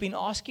we've been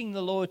asking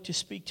the Lord to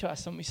speak to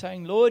us. And we're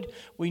saying, Lord,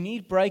 we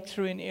need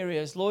breakthrough in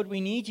areas. Lord,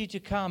 we need you to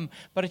come.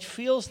 But it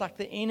feels like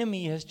the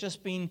enemy has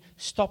just been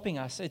stopping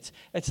us. It's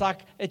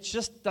like it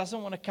just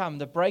doesn't want to come.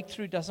 The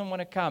breakthrough doesn't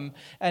want to come.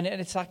 And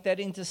it's like that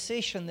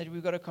intercession that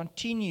we've got to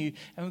continue.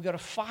 And we've got to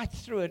fight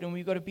through it. And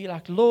we've got to be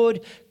like,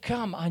 Lord,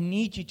 come. I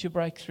need you to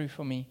break through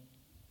for me.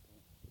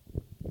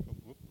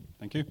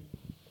 Thank you.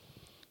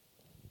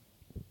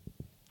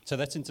 So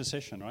that's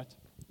intercession, right?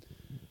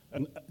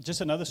 And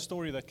just another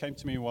story that came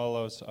to me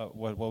while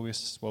we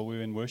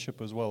were in worship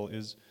as well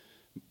is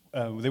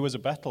there was a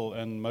battle,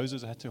 and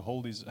Moses had to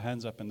hold his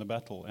hands up in the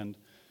battle, and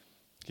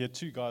he had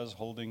two guys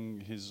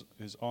holding his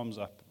arms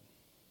up,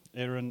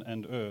 Aaron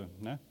and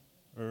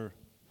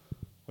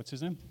what's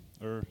his name?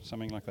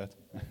 Something like that.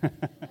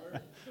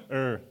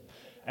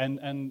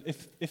 And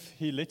if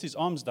he let his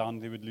arms down,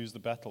 they would lose the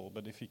battle.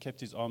 But if he kept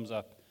his arms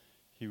up,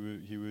 he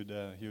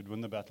would win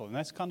the battle. And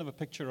that's kind of a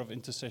picture of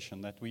intercession,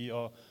 that we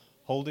are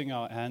holding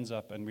our hands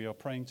up and we are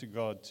praying to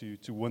God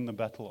to win the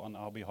battle on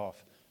our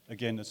behalf.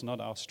 Again, it's not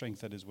our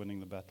strength that is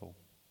winning the battle.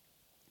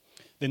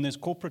 Then there's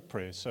corporate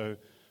prayer. So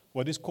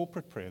what is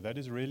corporate prayer? That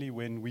is really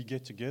when we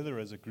get together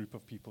as a group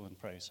of people and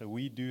pray. So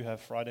we do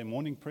have Friday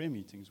morning prayer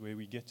meetings where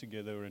we get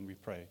together and we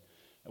pray.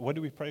 What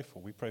do we pray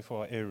for? We pray for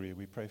our area.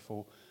 We pray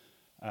for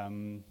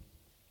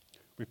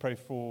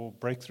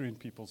breakthrough in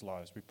people's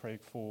lives. We pray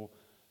for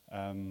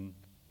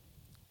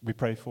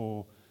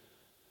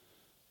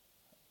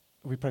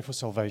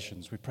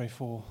salvations. We pray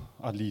for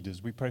our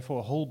leaders. We pray for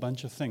a whole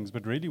bunch of things.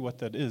 But really what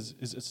that is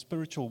a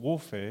spiritual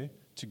warfare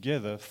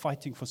together,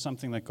 fighting for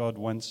something that God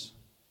wants,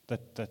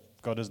 that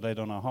God has laid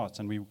on our hearts.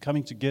 And we're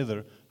coming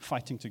together,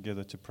 fighting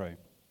together to pray.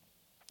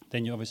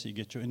 Then you obviously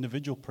get your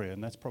individual prayer,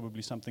 and that's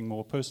probably something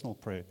more personal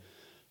prayer.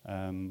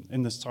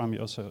 In this time you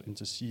also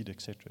intercede,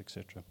 etc.,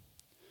 etc.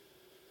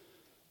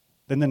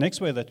 Then the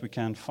next way that we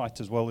can fight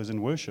as well is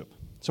in worship.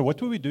 So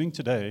what were we doing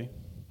today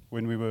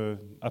when we were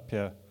up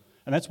here?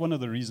 And that's one of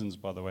the reasons,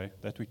 by the way,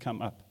 that we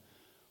come up.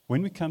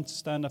 When we come to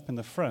stand up in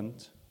the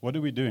front, what are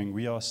we doing?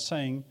 We are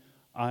saying,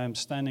 I am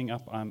standing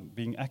up, I'm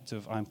being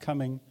active, I'm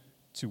coming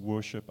to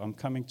worship, I'm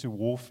coming to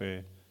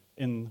warfare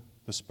in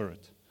the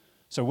Spirit.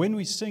 So when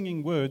we're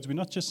singing words, we're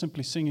not just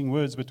simply singing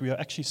words, but we are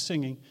actually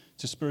singing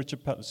to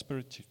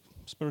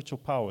spiritual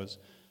powers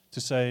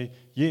to say,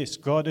 yes,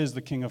 God is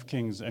the King of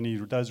Kings and He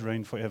does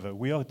reign forever.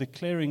 We are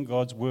declaring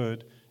God's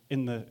word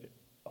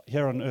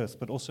here on earth,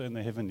 but also in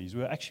the heavenlies.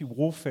 We are actually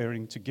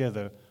warfaring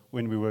together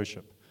when we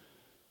worship.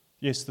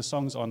 Yes, the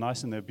songs are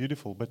nice and they're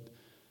beautiful, but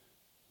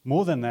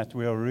more than that,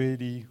 we are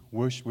really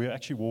we're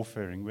actually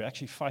warfaring. We're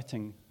actually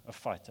fighting a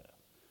fighter.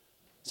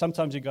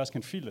 Sometimes you guys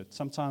can feel it.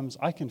 Sometimes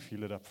I can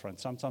feel it up front.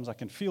 Sometimes I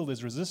can feel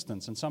there's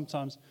resistance, and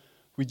sometimes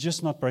we're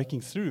just not breaking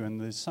through, and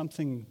there's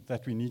something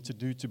that we need to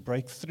do to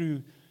break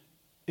through.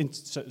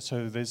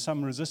 So there's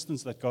some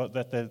resistance that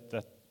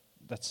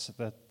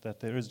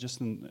there is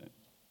just in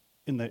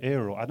the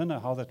air, or I don't know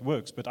how that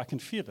works, but I can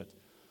feel it.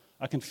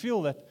 I can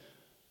feel that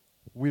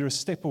we're a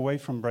step away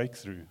from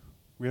breakthrough.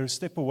 We're a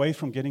step away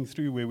from getting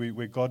through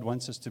where God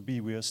wants us to be.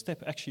 We're a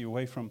step actually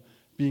away from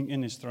being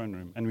in His throne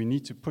room, and we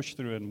need to push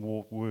through and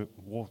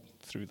walk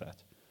through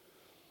that.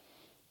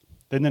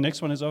 Then the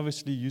next one is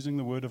obviously using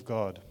the Word of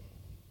God.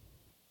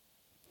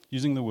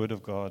 Using the Word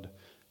of God,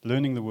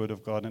 learning the Word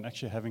of God, and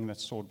actually having that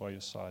sword by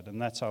your side.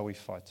 And that's how we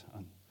fight.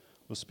 And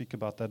we'll speak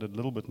about that a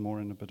little bit more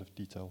in a bit of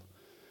detail.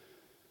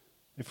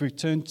 If we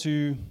turn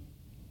to,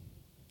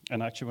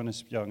 and actually I'm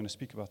going to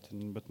speak about it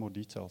in a bit more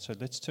detail. So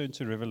let's turn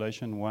to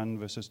Revelation 1,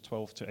 verses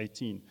 12 to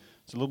 18.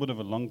 It's a little bit of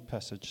a long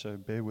passage, so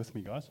bear with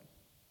me, guys.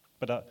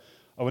 But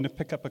I want to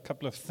pick up a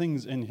couple of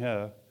things in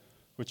here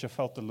which I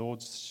felt the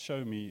Lord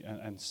show me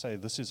and say,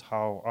 this is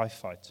how I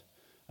fight.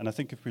 And I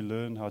think if we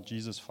learn how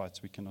Jesus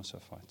fights, we can also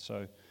fight.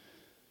 So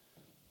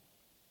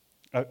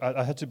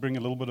I had to bring a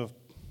little bit of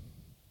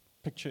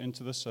picture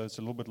into this, so it's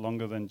a little bit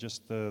longer than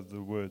just the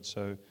words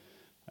so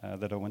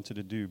that I wanted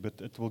to do. But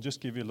it will just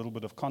give you a little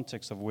bit of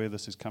context of where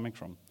this is coming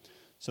from.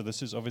 So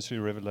this is obviously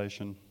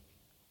Revelation.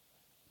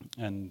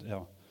 And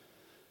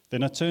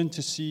then I turned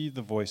to see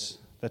the voice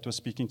that was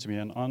speaking to me.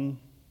 And on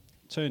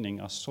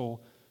turning, I saw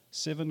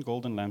 7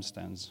 golden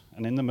lampstands.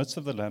 And in the midst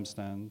of the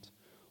lampstand,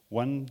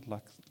 one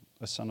like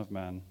a son of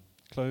man,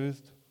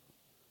 clothed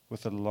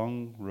with a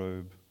long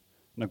robe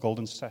and a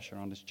golden sash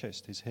around his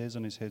chest. His hairs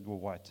on his head were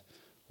white,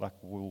 like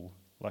wool,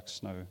 like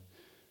snow.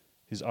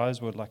 His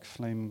eyes were like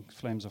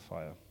flames of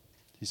fire.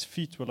 His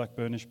feet were like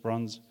burnished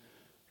bronze,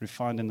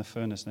 refined in the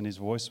furnace, and his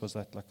voice was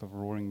like a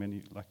roar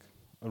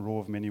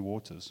of many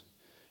waters.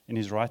 In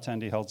his right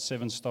hand he held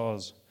 7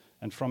 stars,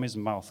 and from his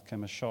mouth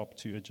came a sharp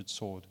 2-edged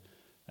sword,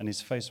 and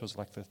his face was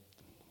like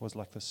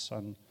the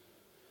sun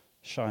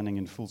shining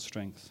in full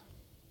strength.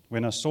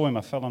 When I saw him,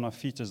 I fell on my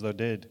feet as though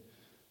dead.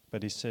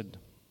 But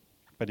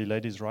he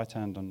laid his right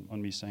hand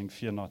on me, saying,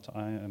 "Fear not,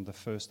 I am the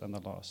first and the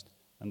last,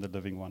 and the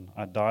living one.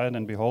 I died,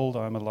 and behold,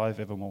 I am alive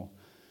evermore,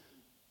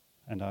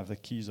 and I have the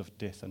keys of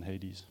death and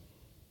Hades."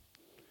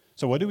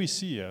 So what do we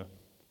see here?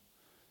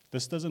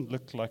 This doesn't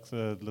look like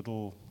the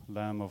little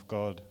Lamb of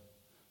God.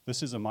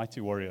 This is a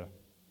mighty warrior.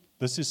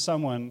 This is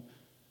someone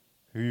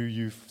who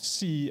you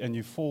see and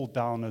you fall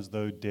down as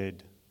though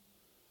dead.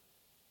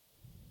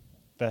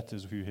 That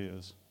is who he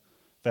is.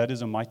 That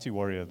is a mighty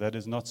warrior. That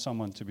is not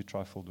someone to be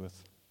trifled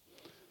with.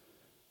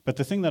 But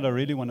the thing that I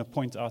really want to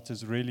point out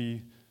is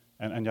really,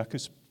 and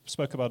Jaco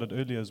spoke about it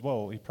earlier as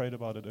well, he prayed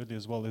about it earlier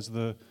as well, is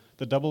the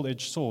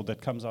double-edged sword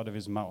that comes out of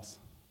his mouth.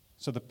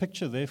 So the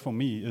picture there for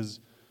me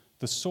is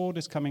the sword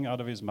is coming out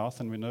of his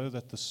mouth, and we know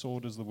that the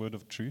sword is the word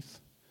of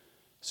truth.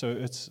 So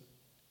it's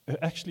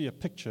actually a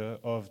picture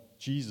of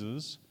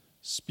Jesus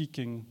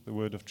speaking the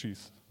word of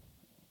truth.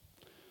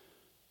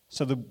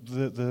 So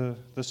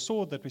the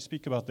sword that we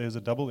speak about there is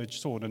a double-edged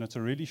sword, and it's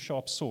a really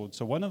sharp sword.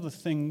 So one of the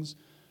things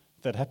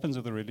that happens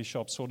with a really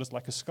sharp sword is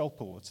like a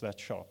scalpel. It's that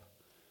sharp.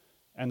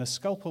 And a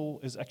scalpel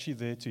is actually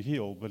there to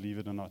heal, believe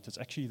it or not. It's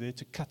actually there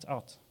to cut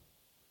out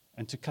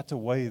and to cut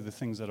away the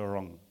things that are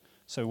wrong.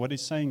 So what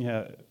he's saying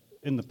here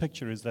in the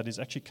picture is that he's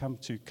actually come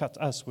to cut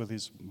us with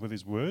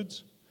his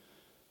words,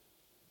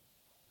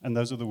 and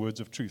those are the words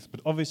of truth. But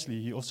obviously,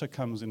 he also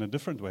comes in a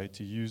different way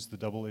to use the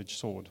double-edged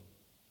sword.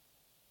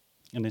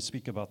 And let's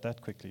speak about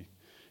that quickly.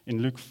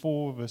 In Luke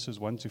 4, verses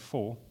 1 to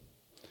 4,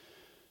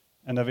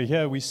 and over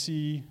here we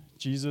see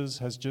Jesus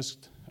has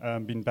just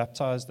been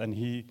baptized, and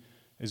he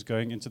is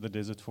going into the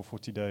desert for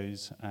 40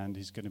 days, and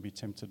he's going to be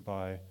tempted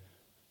by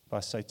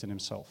Satan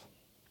himself.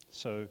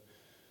 So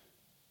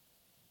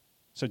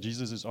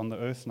Jesus is on the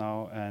earth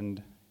now,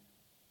 and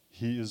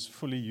he is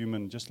fully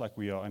human, just like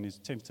we are, and he's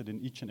tempted in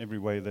each and every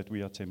way that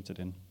we are tempted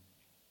in.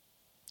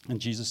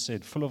 And Jesus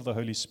said, full of the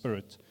Holy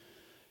Spirit,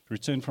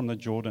 returned from the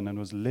Jordan and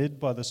was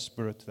led by the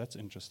Spirit. That's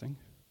interesting.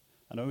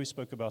 I know we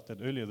spoke about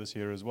that earlier this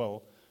year as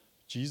well.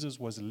 Jesus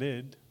was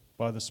led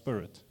by the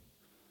Spirit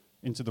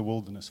into the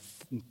wilderness,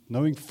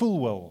 knowing full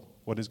well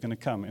what is going to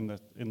come in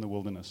the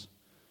wilderness.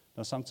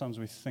 Now, sometimes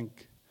we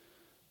think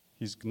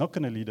he's not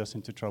going to lead us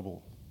into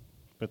trouble.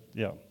 But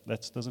yeah,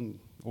 that doesn't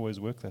always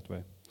work that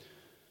way.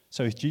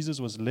 So Jesus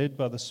was led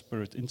by the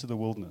Spirit into the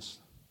wilderness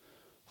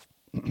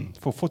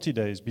for 40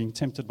 days, being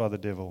tempted by the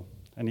devil.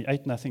 And he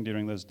ate nothing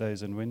during those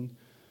days, and when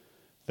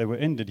they were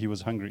ended, he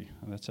was hungry.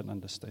 And that's an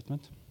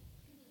understatement.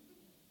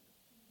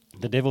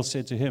 The devil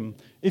said to him,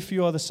 "If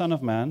you are the Son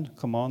of Man,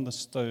 command the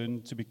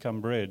stone to become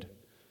bread."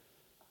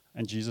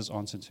 And Jesus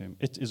answered to him,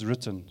 "It is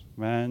written,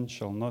 man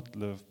shall not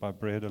live by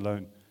bread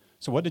alone."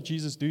 So what did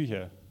Jesus do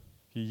here?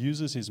 He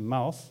uses his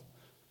mouth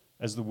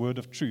as the word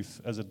of truth,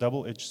 as a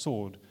double-edged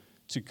sword,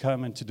 to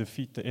come and to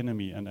defeat the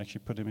enemy and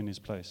actually put him in his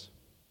place.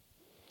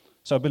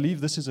 So I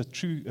believe this is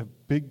a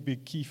big,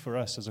 big key for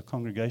us as a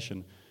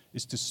congregation,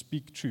 is to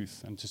speak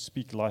truth and to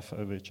speak life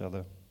over each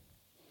other.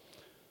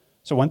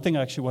 So one thing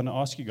I actually want to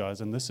ask you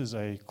guys, and this is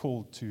a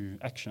call to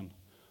action.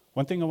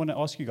 One thing I want to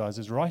ask you guys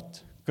is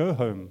go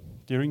home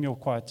during your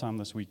quiet time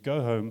this week.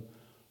 Go home,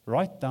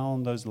 write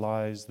down those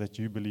lies that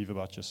you believe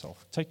about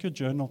yourself. Take your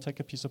journal, take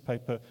a piece of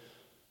paper,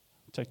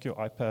 take your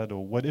iPad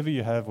or whatever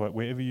you have,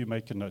 wherever you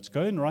make your notes.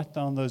 Go and write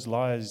down those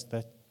lies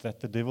that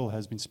the devil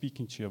has been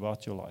speaking to you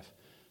about your life.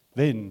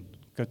 Then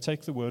go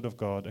take the word of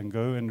God and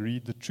go and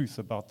read the truth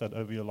about that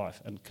over your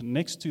life. And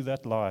next to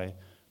that lie,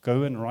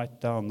 go and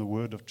write down the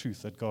word of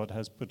truth that God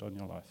has put on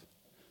your life.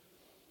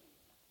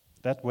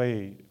 That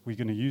way, we're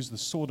going to use the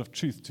sword of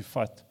truth to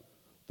fight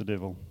the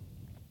devil.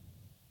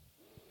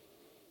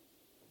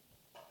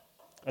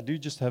 I do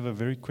just have a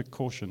very quick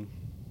caution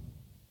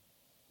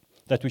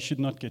that we should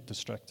not get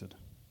distracted.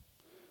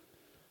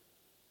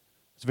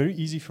 It's very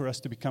easy for us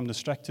to become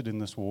distracted in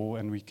this war,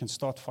 and we can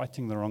start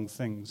fighting the wrong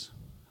things.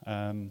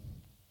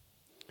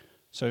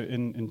 So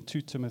in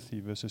 2 Timothy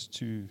verses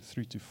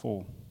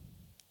 3-4,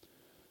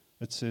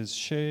 it says,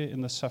 "Share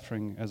in the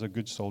suffering as a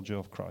good soldier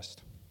of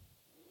Christ.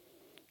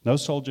 No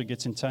soldier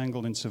gets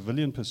entangled in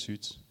civilian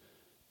pursuits,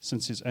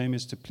 since his aim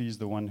is to please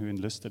the one who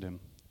enlisted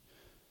him."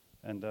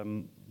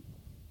 And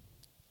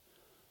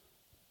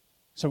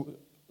so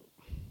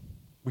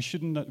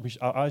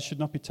our eyes should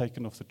not be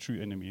taken off the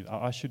true enemy.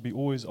 Our eyes should be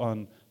always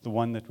on the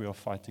one that we are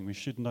fighting. We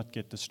should not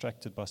get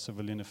distracted by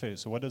civilian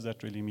affairs. So what does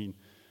that really mean?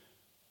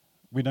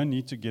 We don't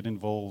need to get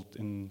involved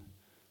in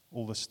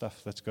all the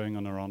stuff that's going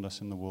on around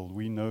us in the world.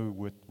 We know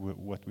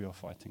what we are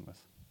fighting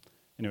with.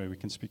 Anyway, we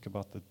can speak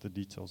about the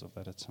details of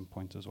that at some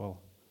point as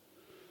well.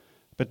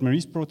 But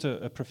Maurice brought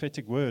a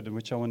prophetic word, in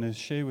which I want to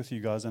share with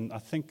you guys, and I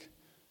think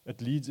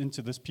it leads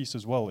into this piece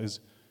as well, is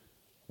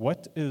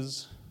what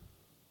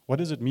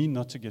does it mean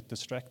not to get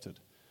distracted?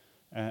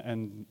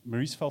 And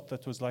Maurice felt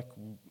that was like,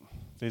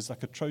 there's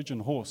like a Trojan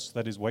horse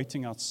that is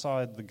waiting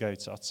outside the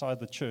gates, outside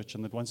the church,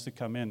 and that wants to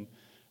come in.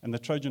 And the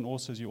Trojan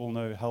horse, as you all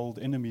know, held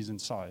enemies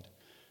inside.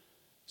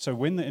 So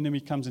when the enemy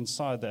comes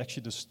inside, they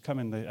actually just come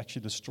in, they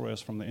actually destroy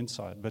us from the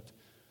inside. But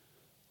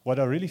what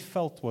I really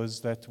felt was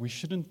that we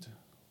shouldn't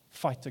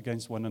fight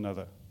against one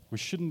another. We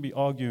shouldn't be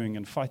arguing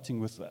and fighting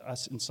with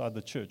us inside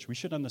the church. We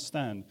should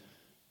understand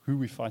who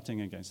we're fighting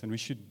against, and we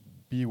should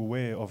be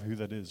aware of who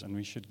that is, and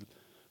we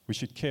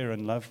should care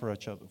and love for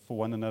each other, for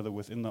one another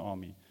within the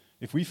army.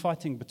 If we're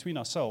fighting between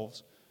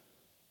ourselves,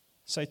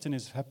 Satan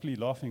is happily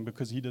laughing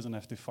because he doesn't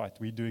have to fight.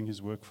 We're doing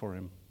his work for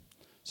him.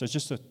 So it's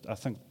just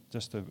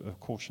a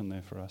caution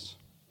there for us.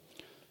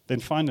 Then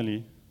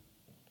finally,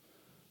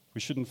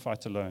 we shouldn't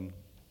fight alone.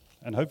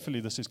 And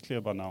hopefully this is clear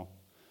by now.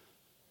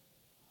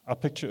 Our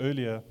picture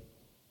earlier,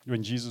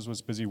 when Jesus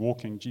was busy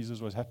walking,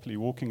 Jesus was happily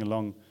walking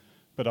along,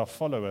 but our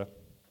follower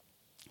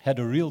had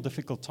a real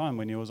difficult time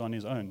when he was on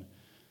his own.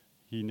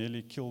 He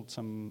nearly killed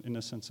some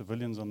innocent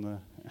civilians in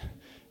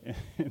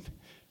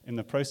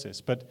the process.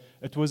 But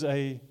it was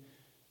a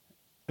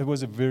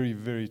very,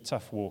 very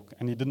tough walk,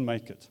 and he didn't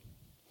make it.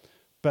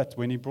 But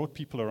when he brought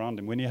people around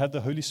him, when he had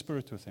the Holy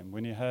Spirit with him,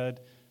 when he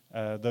had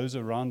those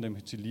around him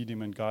to lead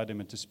him and guide him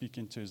and to speak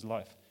into his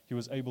life, he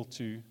was able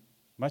to,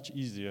 much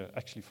easier,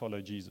 actually follow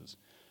Jesus.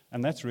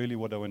 And that's really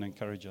what I want to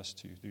encourage us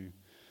to do.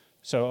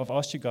 So I've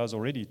asked you guys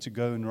already to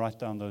go and write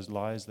down those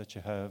lies that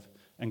you have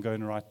and go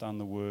and write down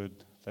the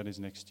word that is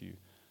next to you.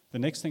 The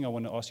next thing I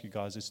want to ask you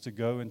guys is to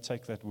go and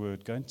take that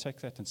word, go and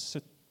take that and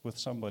sit with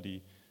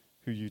somebody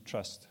who you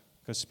trust.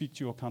 Go speak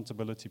to your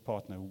accountability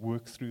partner,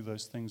 work through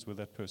those things with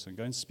that person.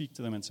 Go and speak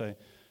to them and say,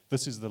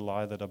 this is the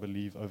lie that I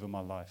believe over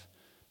my life.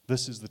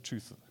 This is the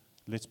truth.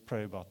 Let's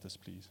pray about this,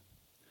 please.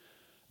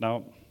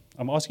 Now,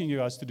 I'm asking you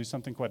guys to do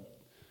something quite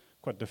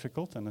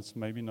difficult, and it's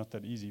maybe not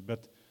that easy,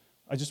 but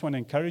I just want to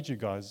encourage you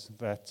guys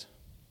that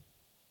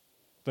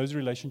those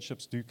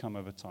relationships do come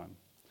over time.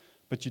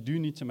 But you do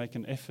need to make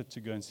an effort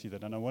to go and see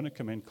that. And I want to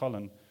commend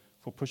Colin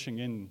for pushing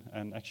in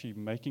and actually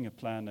making a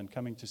plan and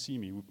coming to see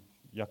me.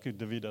 Yaku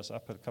divvied us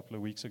up a couple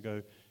of weeks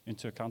ago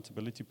into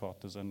accountability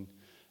partners. And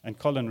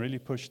Colin really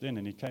pushed in,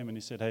 and he came and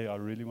he said, hey, I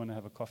really want to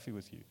have a coffee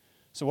with you.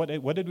 So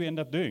what did we end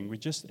up doing? We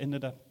just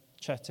ended up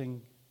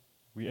chatting.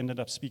 We ended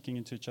up speaking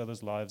into each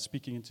other's lives,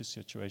 speaking into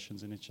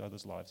situations in each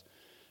other's lives.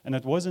 And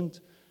it wasn't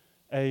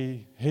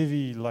a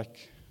heavy,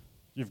 like,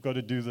 you've got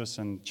to do this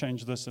and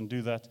change this and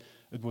do that.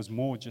 It was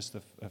more just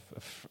a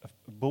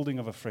building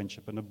of a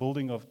friendship and a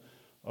building of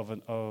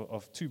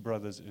two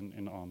brothers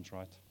in arms,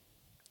 right?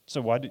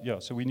 So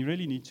so we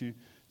really need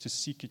to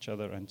seek each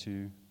other and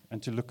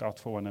to look out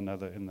for one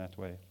another in that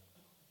way.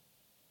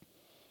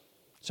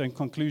 So in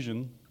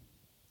conclusion,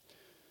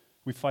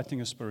 we're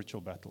fighting a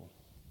spiritual battle.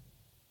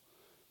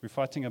 We're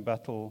fighting a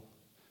battle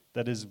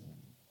that is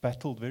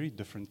battled very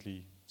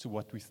differently to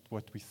what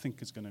we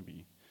think it's going to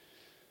be.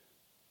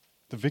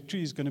 The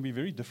victory is going to be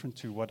very different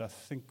to what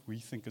we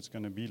think it's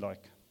going to be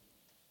like.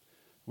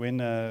 When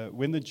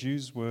the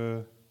Jews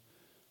were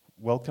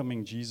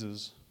welcoming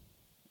Jesus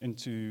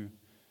into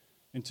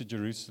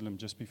Jerusalem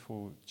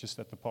just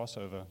at the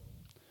Passover,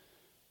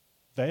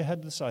 they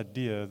had this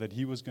idea that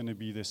he was going to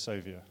be their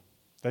savior.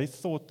 They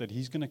thought that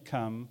he's going to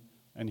come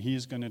and he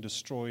is going to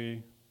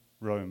destroy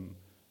Rome,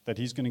 that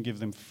he's going to give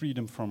them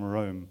freedom from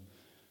Rome.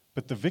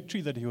 But the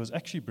victory that he was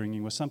actually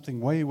bringing was something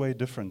way, way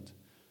different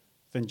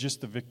than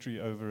just the victory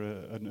over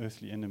an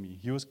earthly enemy.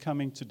 He was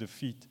coming to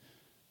defeat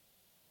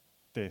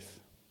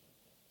death.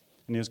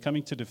 And he was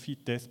coming to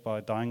defeat death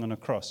by dying on a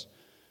cross.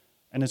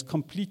 And it's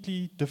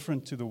completely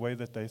different to the way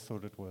that they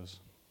thought it was.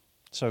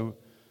 So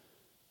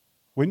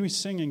when we're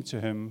singing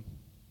to him,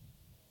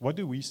 what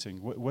do we sing?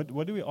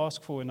 What do we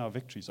ask for in our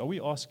victories? Are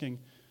we asking,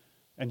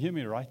 and hear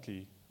me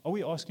rightly, are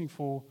we asking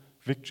for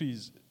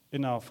victories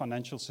in our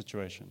financial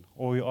situation?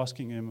 Or are we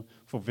asking him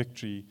for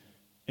victory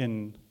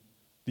in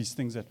these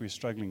things that we're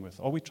struggling with?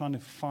 Are we trying to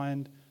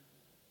find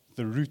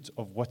the root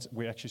of what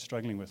we're actually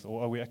struggling with?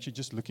 Or are we actually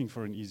just looking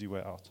for an easy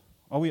way out?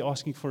 Are we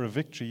asking for a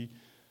victory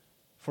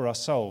for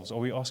ourselves? Are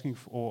we asking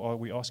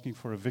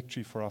for a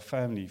victory for our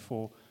family,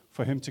 for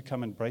him to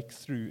come and break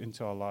through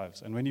into our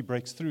lives? And when he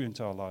breaks through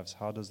into our lives,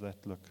 how does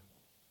that look?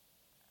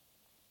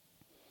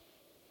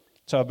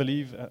 So I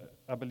believe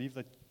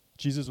that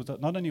Jesus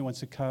not only wants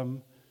to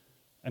come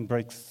and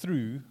break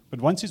through,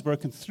 but once he's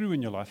broken through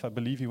in your life, I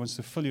believe he wants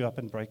to fill you up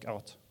and break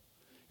out.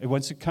 He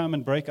wants to come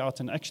and break out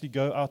and actually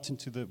go out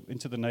into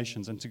the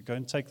nations, and to go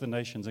and take the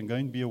nations and go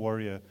and be a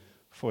warrior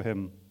for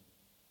him.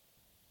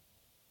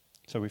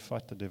 So we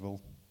fight the devil.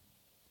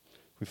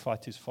 We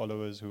fight his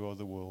followers who are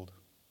the world.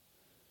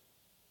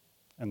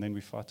 And then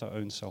we fight our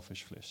own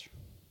selfish flesh.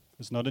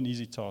 It's not an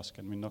easy task,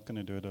 and we're not going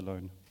to do it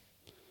alone.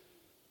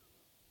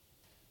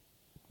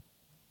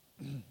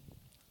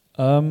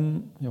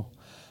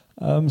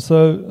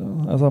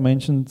 So, as I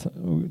mentioned,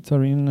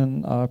 Tareen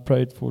and I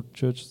prayed for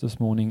church this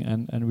morning,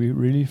 and we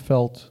really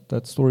felt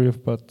that story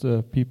about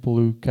the people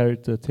who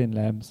carried the 10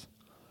 lambs.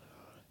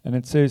 And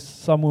it says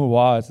some were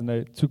wise and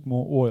they took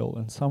more oil,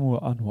 and some were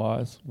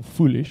unwise or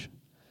foolish,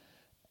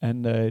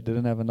 and they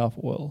didn't have enough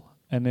oil.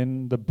 And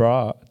then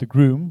the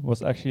groom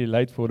was actually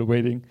late for the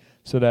wedding,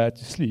 so they had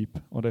to sleep,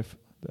 or they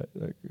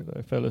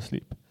fell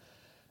asleep.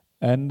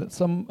 And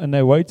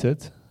they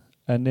waited,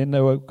 and then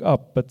they woke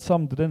up, but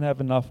some didn't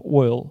have enough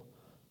oil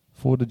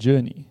for the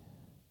journey.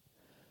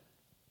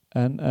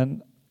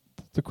 And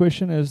the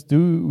question is,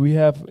 do we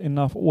have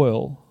enough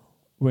oil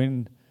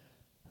when,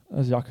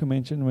 as Jaco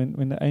mentioned,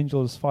 when the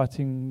angel is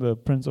fighting the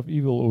prince of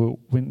evil, or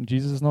when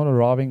Jesus is not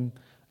arriving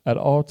at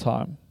our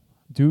time?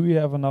 Do we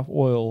have enough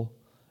oil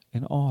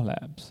in our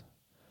lamps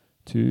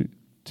to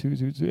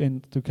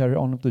carry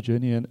on with the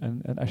journey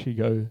and actually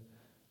go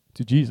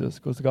to Jesus?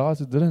 Because the guys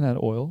who didn't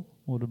have oil,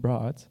 or the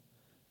brides,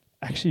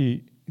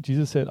 actually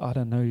Jesus said, "I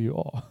don't know who you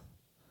are."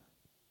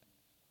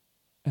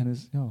 And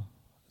it's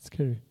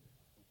scary.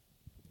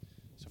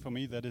 So for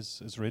me, that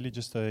is really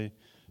just a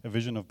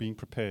vision of being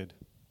prepared.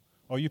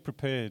 Are you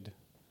prepared?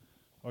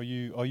 Are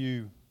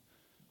you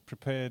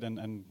prepared?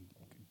 And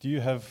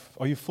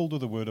are you filled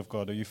with the Word of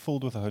God? Are you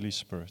filled with the Holy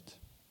Spirit?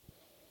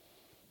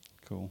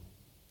 Cool.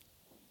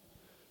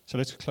 So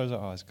let's close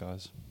our eyes,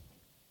 guys.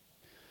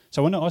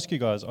 So I want to ask you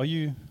guys,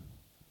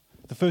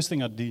 the first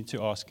thing I need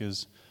to ask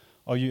is,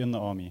 are you in the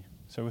army?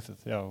 So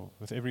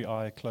with every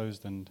eye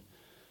closed, and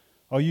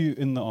are you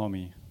in the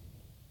army?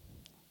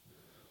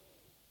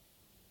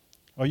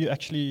 Are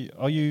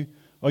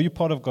you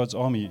part of God's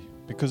army?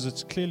 Because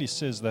it clearly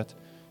says that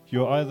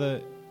you're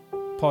either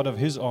part of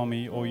his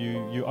army, or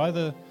you're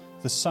either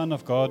the son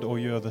of God, or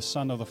you're the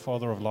son of the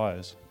father of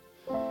lies.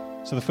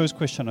 So the first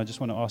question I just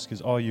want to ask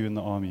is, are you in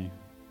the army?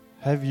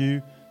 Have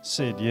you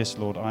said, "Yes,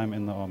 Lord, I am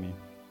in the army"?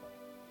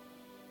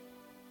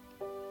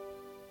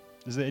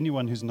 Is there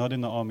anyone who's not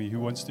in the army, who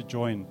wants to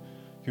join,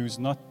 who's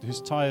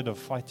tired of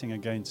fighting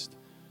against,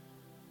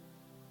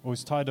 or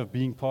is tired of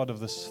being part of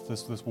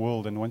this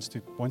world, and wants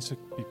to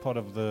be part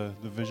of the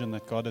vision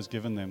that God has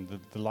given them,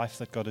 the life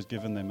that God has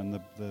given them, and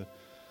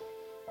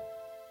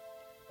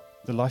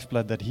the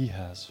lifeblood that he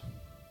has?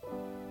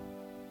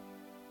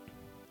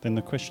 Then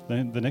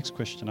the next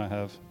question I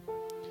have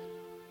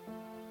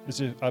is,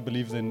 if I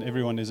believe then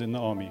everyone is in the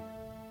army.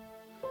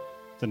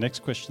 The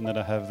next question that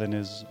I have then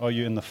is, are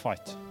you in the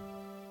fight?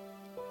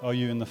 Are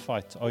you in the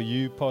fight? Are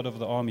you part of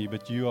the army,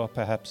 but are you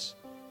perhaps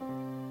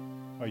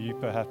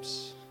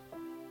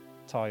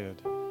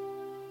tired?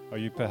 Are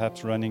you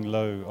perhaps running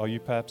low? Are you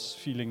perhaps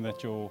feeling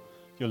that your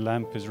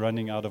lamp is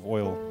running out of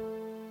oil?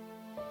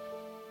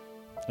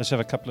 Let's have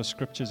a couple of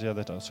scriptures here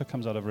that also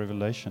comes out of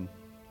Revelation.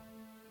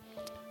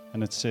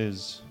 And it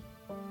says,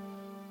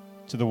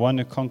 "To the one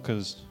who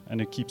conquers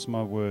and who keeps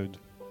my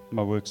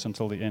works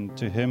until the end,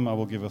 to him I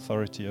will give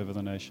authority over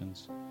the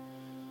nations."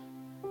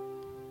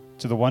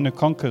 To the one who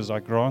conquers,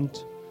 I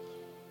grant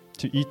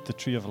to eat the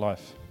tree of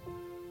life,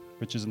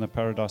 which is in the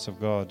paradise of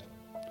God.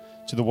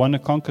 To the one who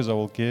conquers, I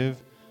will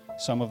give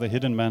some of the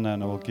hidden manna,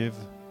 and I will give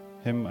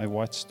him a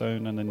white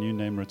stone and a new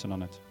name written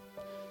on it.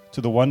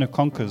 To the one who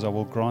conquers, I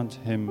will grant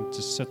him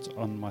to sit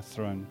on my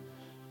throne,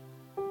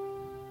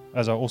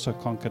 as I also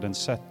conquered and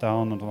sat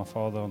down with my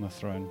Father on the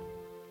throne.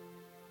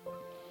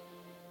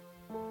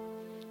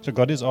 So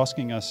God is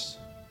asking us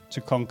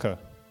to conquer.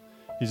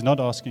 He's not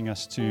asking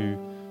us to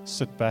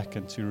sit back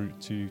and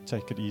to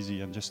take it easy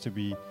and just to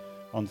be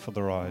on for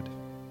the ride.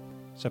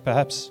 So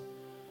perhaps,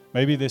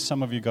 maybe there's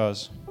some of you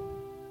guys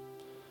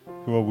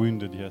who are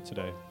wounded here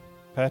today.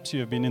 Perhaps you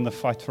have been in the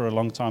fight for a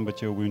long time,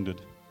 but you're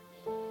wounded.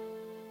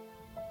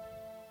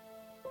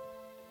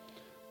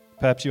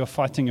 Perhaps you are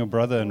fighting your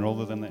brother and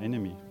rather than the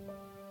enemy.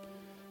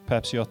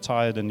 Perhaps you are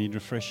tired and need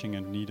refreshing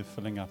and need a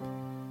filling up.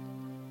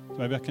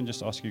 Maybe I can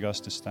just ask you guys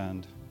to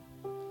stand.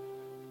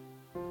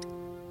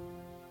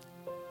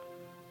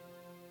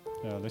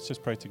 Yeah, let's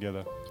just pray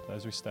together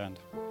as we stand.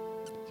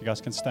 You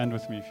guys can stand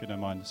with me if you don't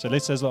mind. So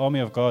let's, as the army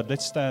of God,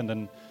 let's stand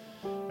and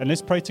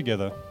let's pray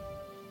together.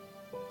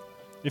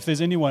 If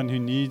there's anyone who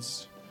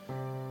needs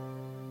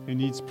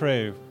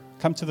prayer,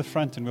 come to the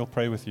front and we'll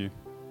pray with you.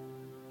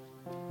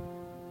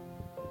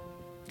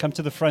 Come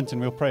to the front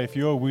and we'll pray. If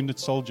you're a wounded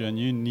soldier and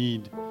you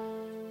need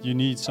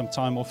some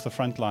time off the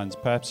front lines,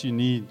 perhaps you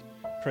need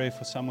prayer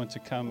for someone to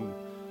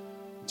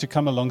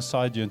come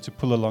alongside you and to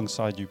pull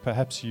alongside you.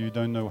 Perhaps you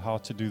don't know how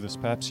to do this.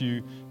 Perhaps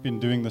you've been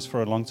doing this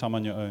for a long time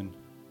on your own.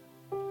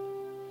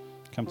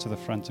 Come to the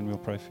front and we'll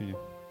pray for you.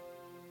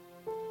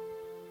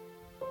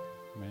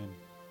 Amen.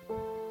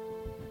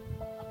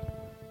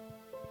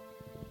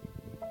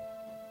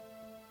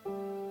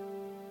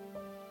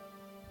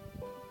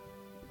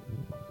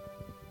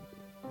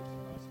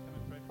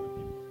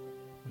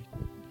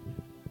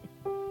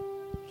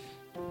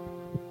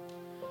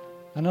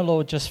 I know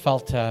Lord just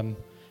felt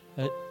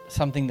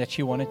something that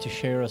you wanted to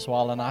share as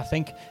well, and I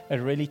think it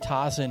really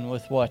ties in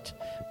with what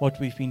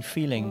we've been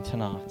feeling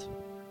tonight.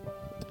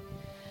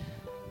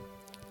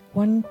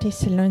 1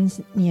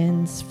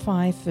 Thessalonians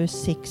 5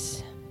 verse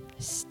 6.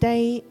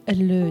 Stay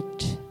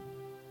alert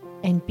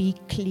and be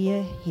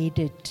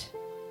clear-headed.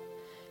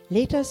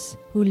 Let us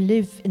who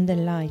live in the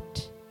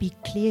light be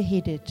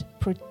clear-headed,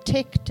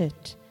 protected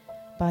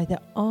by the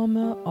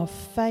armor of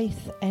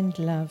faith and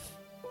love,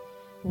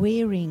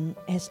 wearing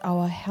as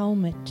our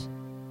helmet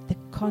the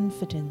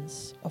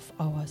confidence of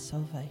our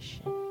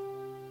salvation.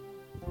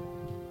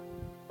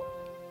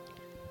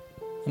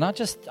 And I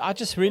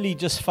just really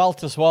just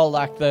felt as well,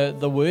 like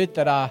the word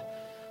that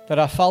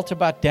I felt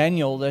about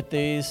Daniel, that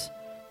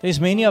there's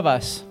many of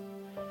us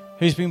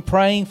who's been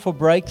praying for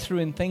breakthrough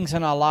in things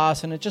in our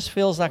lives, and it just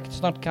feels like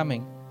it's not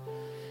coming.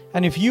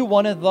 And if you're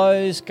one of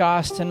those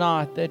guys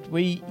tonight that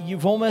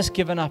you've almost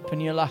given up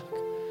and you're like,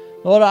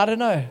 Lord, I don't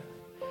know,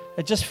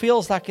 it just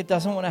feels like it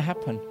doesn't want to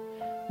happen,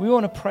 we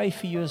want to pray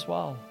for you as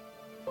well.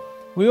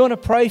 We want to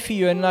pray for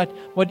you. And like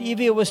what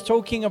Evie was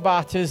talking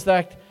about is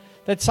that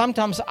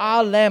sometimes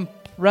our lamp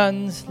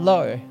runs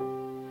low.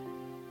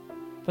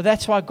 But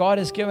that's why God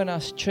has given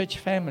us church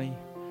family,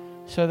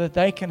 so that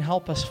they can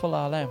help us fill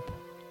our lamp,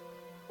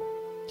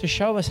 to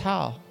show us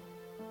how,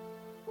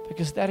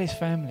 because that is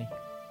family.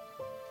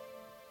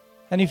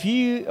 And if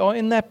you are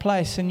in that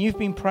place and you've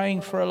been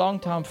praying for a long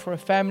time for a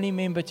family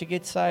member to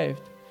get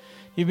saved,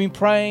 you've been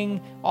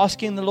praying,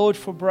 asking the Lord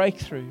for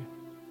breakthrough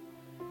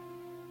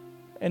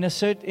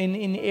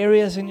in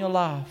areas in your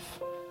life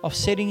of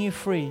setting you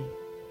free,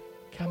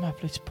 come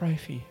up, let's pray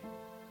for you.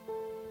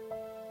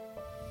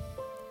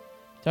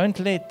 Don't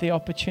let the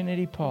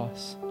opportunity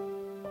pass.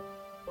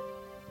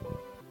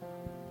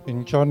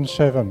 In John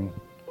 7,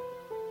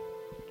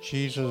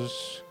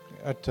 Jesus,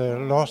 at the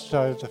last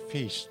day of the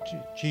feast,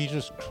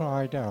 Jesus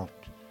cried out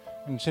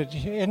and said,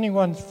 "If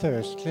anyone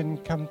thirst, let him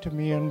come to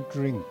me and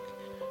drink,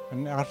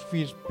 and out of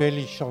his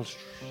belly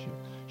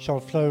shall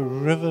flow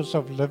rivers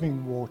of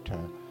living water."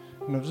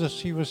 And of this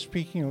he was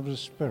speaking of the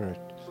Spirit,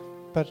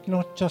 but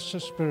not just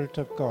the Spirit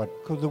of God.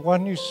 Because the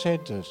one who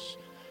said this,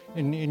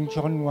 in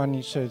John 1,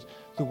 he says,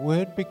 "The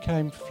Word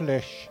became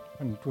flesh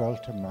and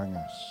dwelt among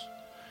us."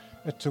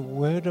 It's the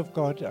Word of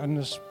God and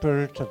the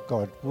Spirit of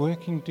God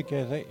working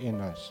together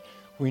in us.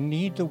 We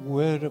need the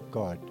Word of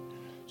God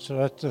so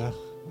that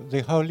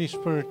the Holy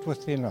Spirit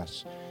within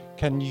us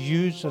can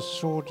use the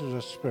sword of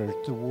the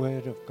Spirit, the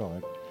Word of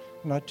God.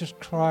 And I just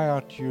cry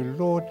out to you,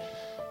 Lord,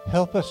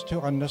 help us to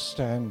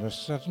understand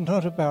this. It's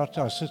not about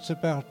us, it's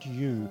about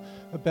you,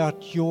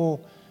 about your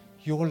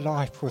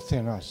life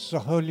within us, the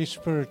Holy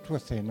Spirit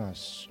within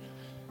us,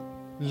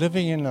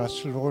 living in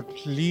us, Lord,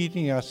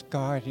 leading us,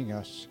 guiding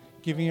us,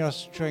 giving us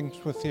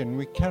strength within.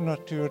 We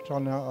cannot do it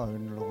on our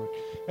own, Lord.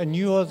 And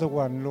you are the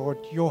one, Lord,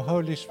 your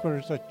Holy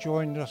Spirit that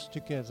joined us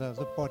together,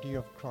 the body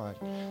of Christ,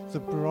 the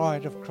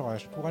bride of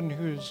Christ, one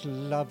who is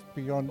loved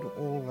beyond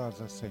all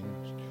other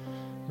things.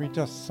 We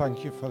just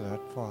thank you for that,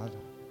 Father.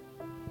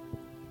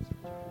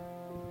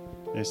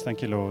 Yes,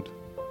 thank you, Lord.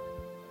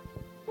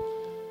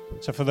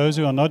 So for those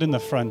who are not in the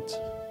front,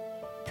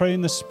 pray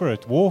in the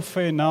Spirit.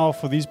 Warfare now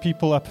for these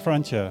people up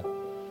front here.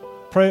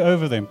 Pray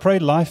over them. Pray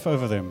life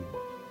over them.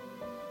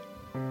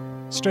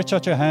 Stretch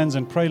out your hands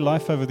and pray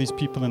life over these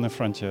people in the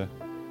front here.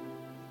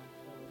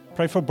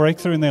 Pray for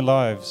breakthrough in their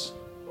lives.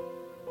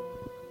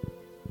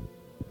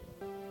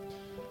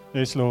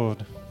 Yes,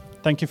 Lord.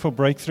 Thank you for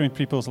breakthrough in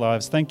people's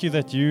lives. Thank you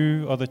that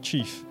you are the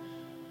chief.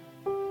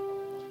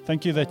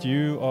 Thank you that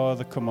you are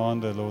the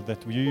commander, Lord,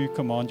 that you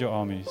command your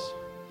armies.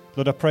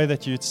 Lord, I pray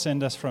that you'd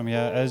send us from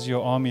here as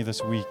your army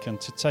this week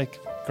and to take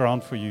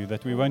ground for you,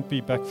 that we won't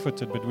be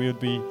back-footed, but we would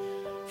be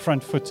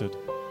front-footed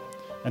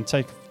and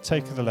take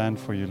the land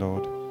for you,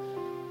 Lord.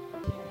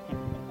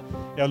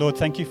 Yeah, Lord,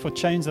 thank you for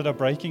chains that are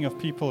breaking of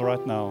people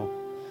right now.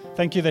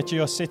 Thank you that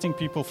you are setting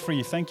people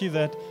free. Thank you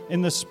that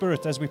in the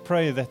Spirit, as we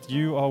pray, that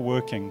you are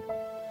working,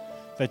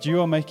 that you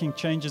are making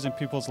changes in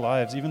people's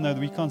lives, even though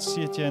we can't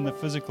see it here in the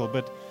physical,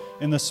 but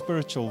in the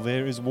spiritual,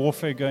 there is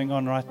warfare going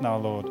on right now,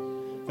 Lord,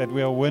 that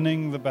we are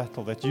winning the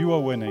battle, that you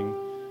are winning,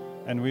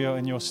 and we are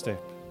in your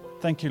step.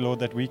 Thank you, Lord,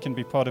 that we can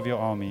be part of your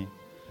army.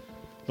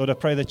 Lord, I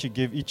pray that you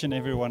give each and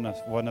every one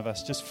of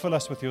us, just fill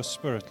us with your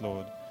Spirit,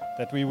 Lord,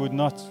 that we would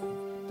not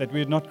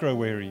grow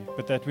weary,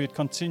 but that we would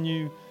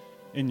continue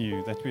in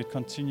you, that we would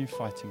continue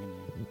fighting in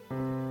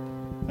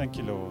you. Thank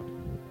you, Lord.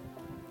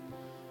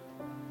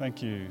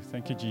 Thank you,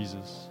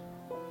 Jesus.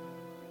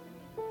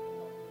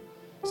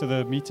 So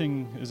the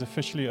meeting is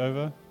officially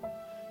over.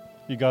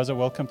 You guys are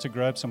welcome to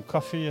grab some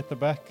coffee at the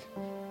back,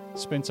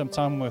 spend some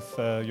time with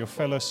your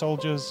fellow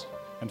soldiers,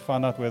 and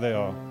find out where they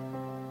are.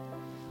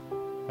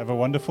 Have a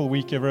wonderful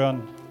week,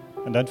 everyone.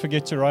 And don't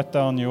forget to write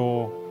down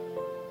your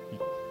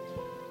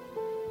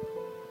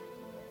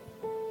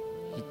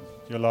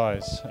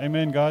lies.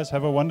 Amen, guys.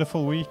 Have a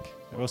wonderful week.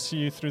 We'll see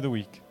you through the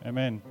week.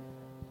 Amen.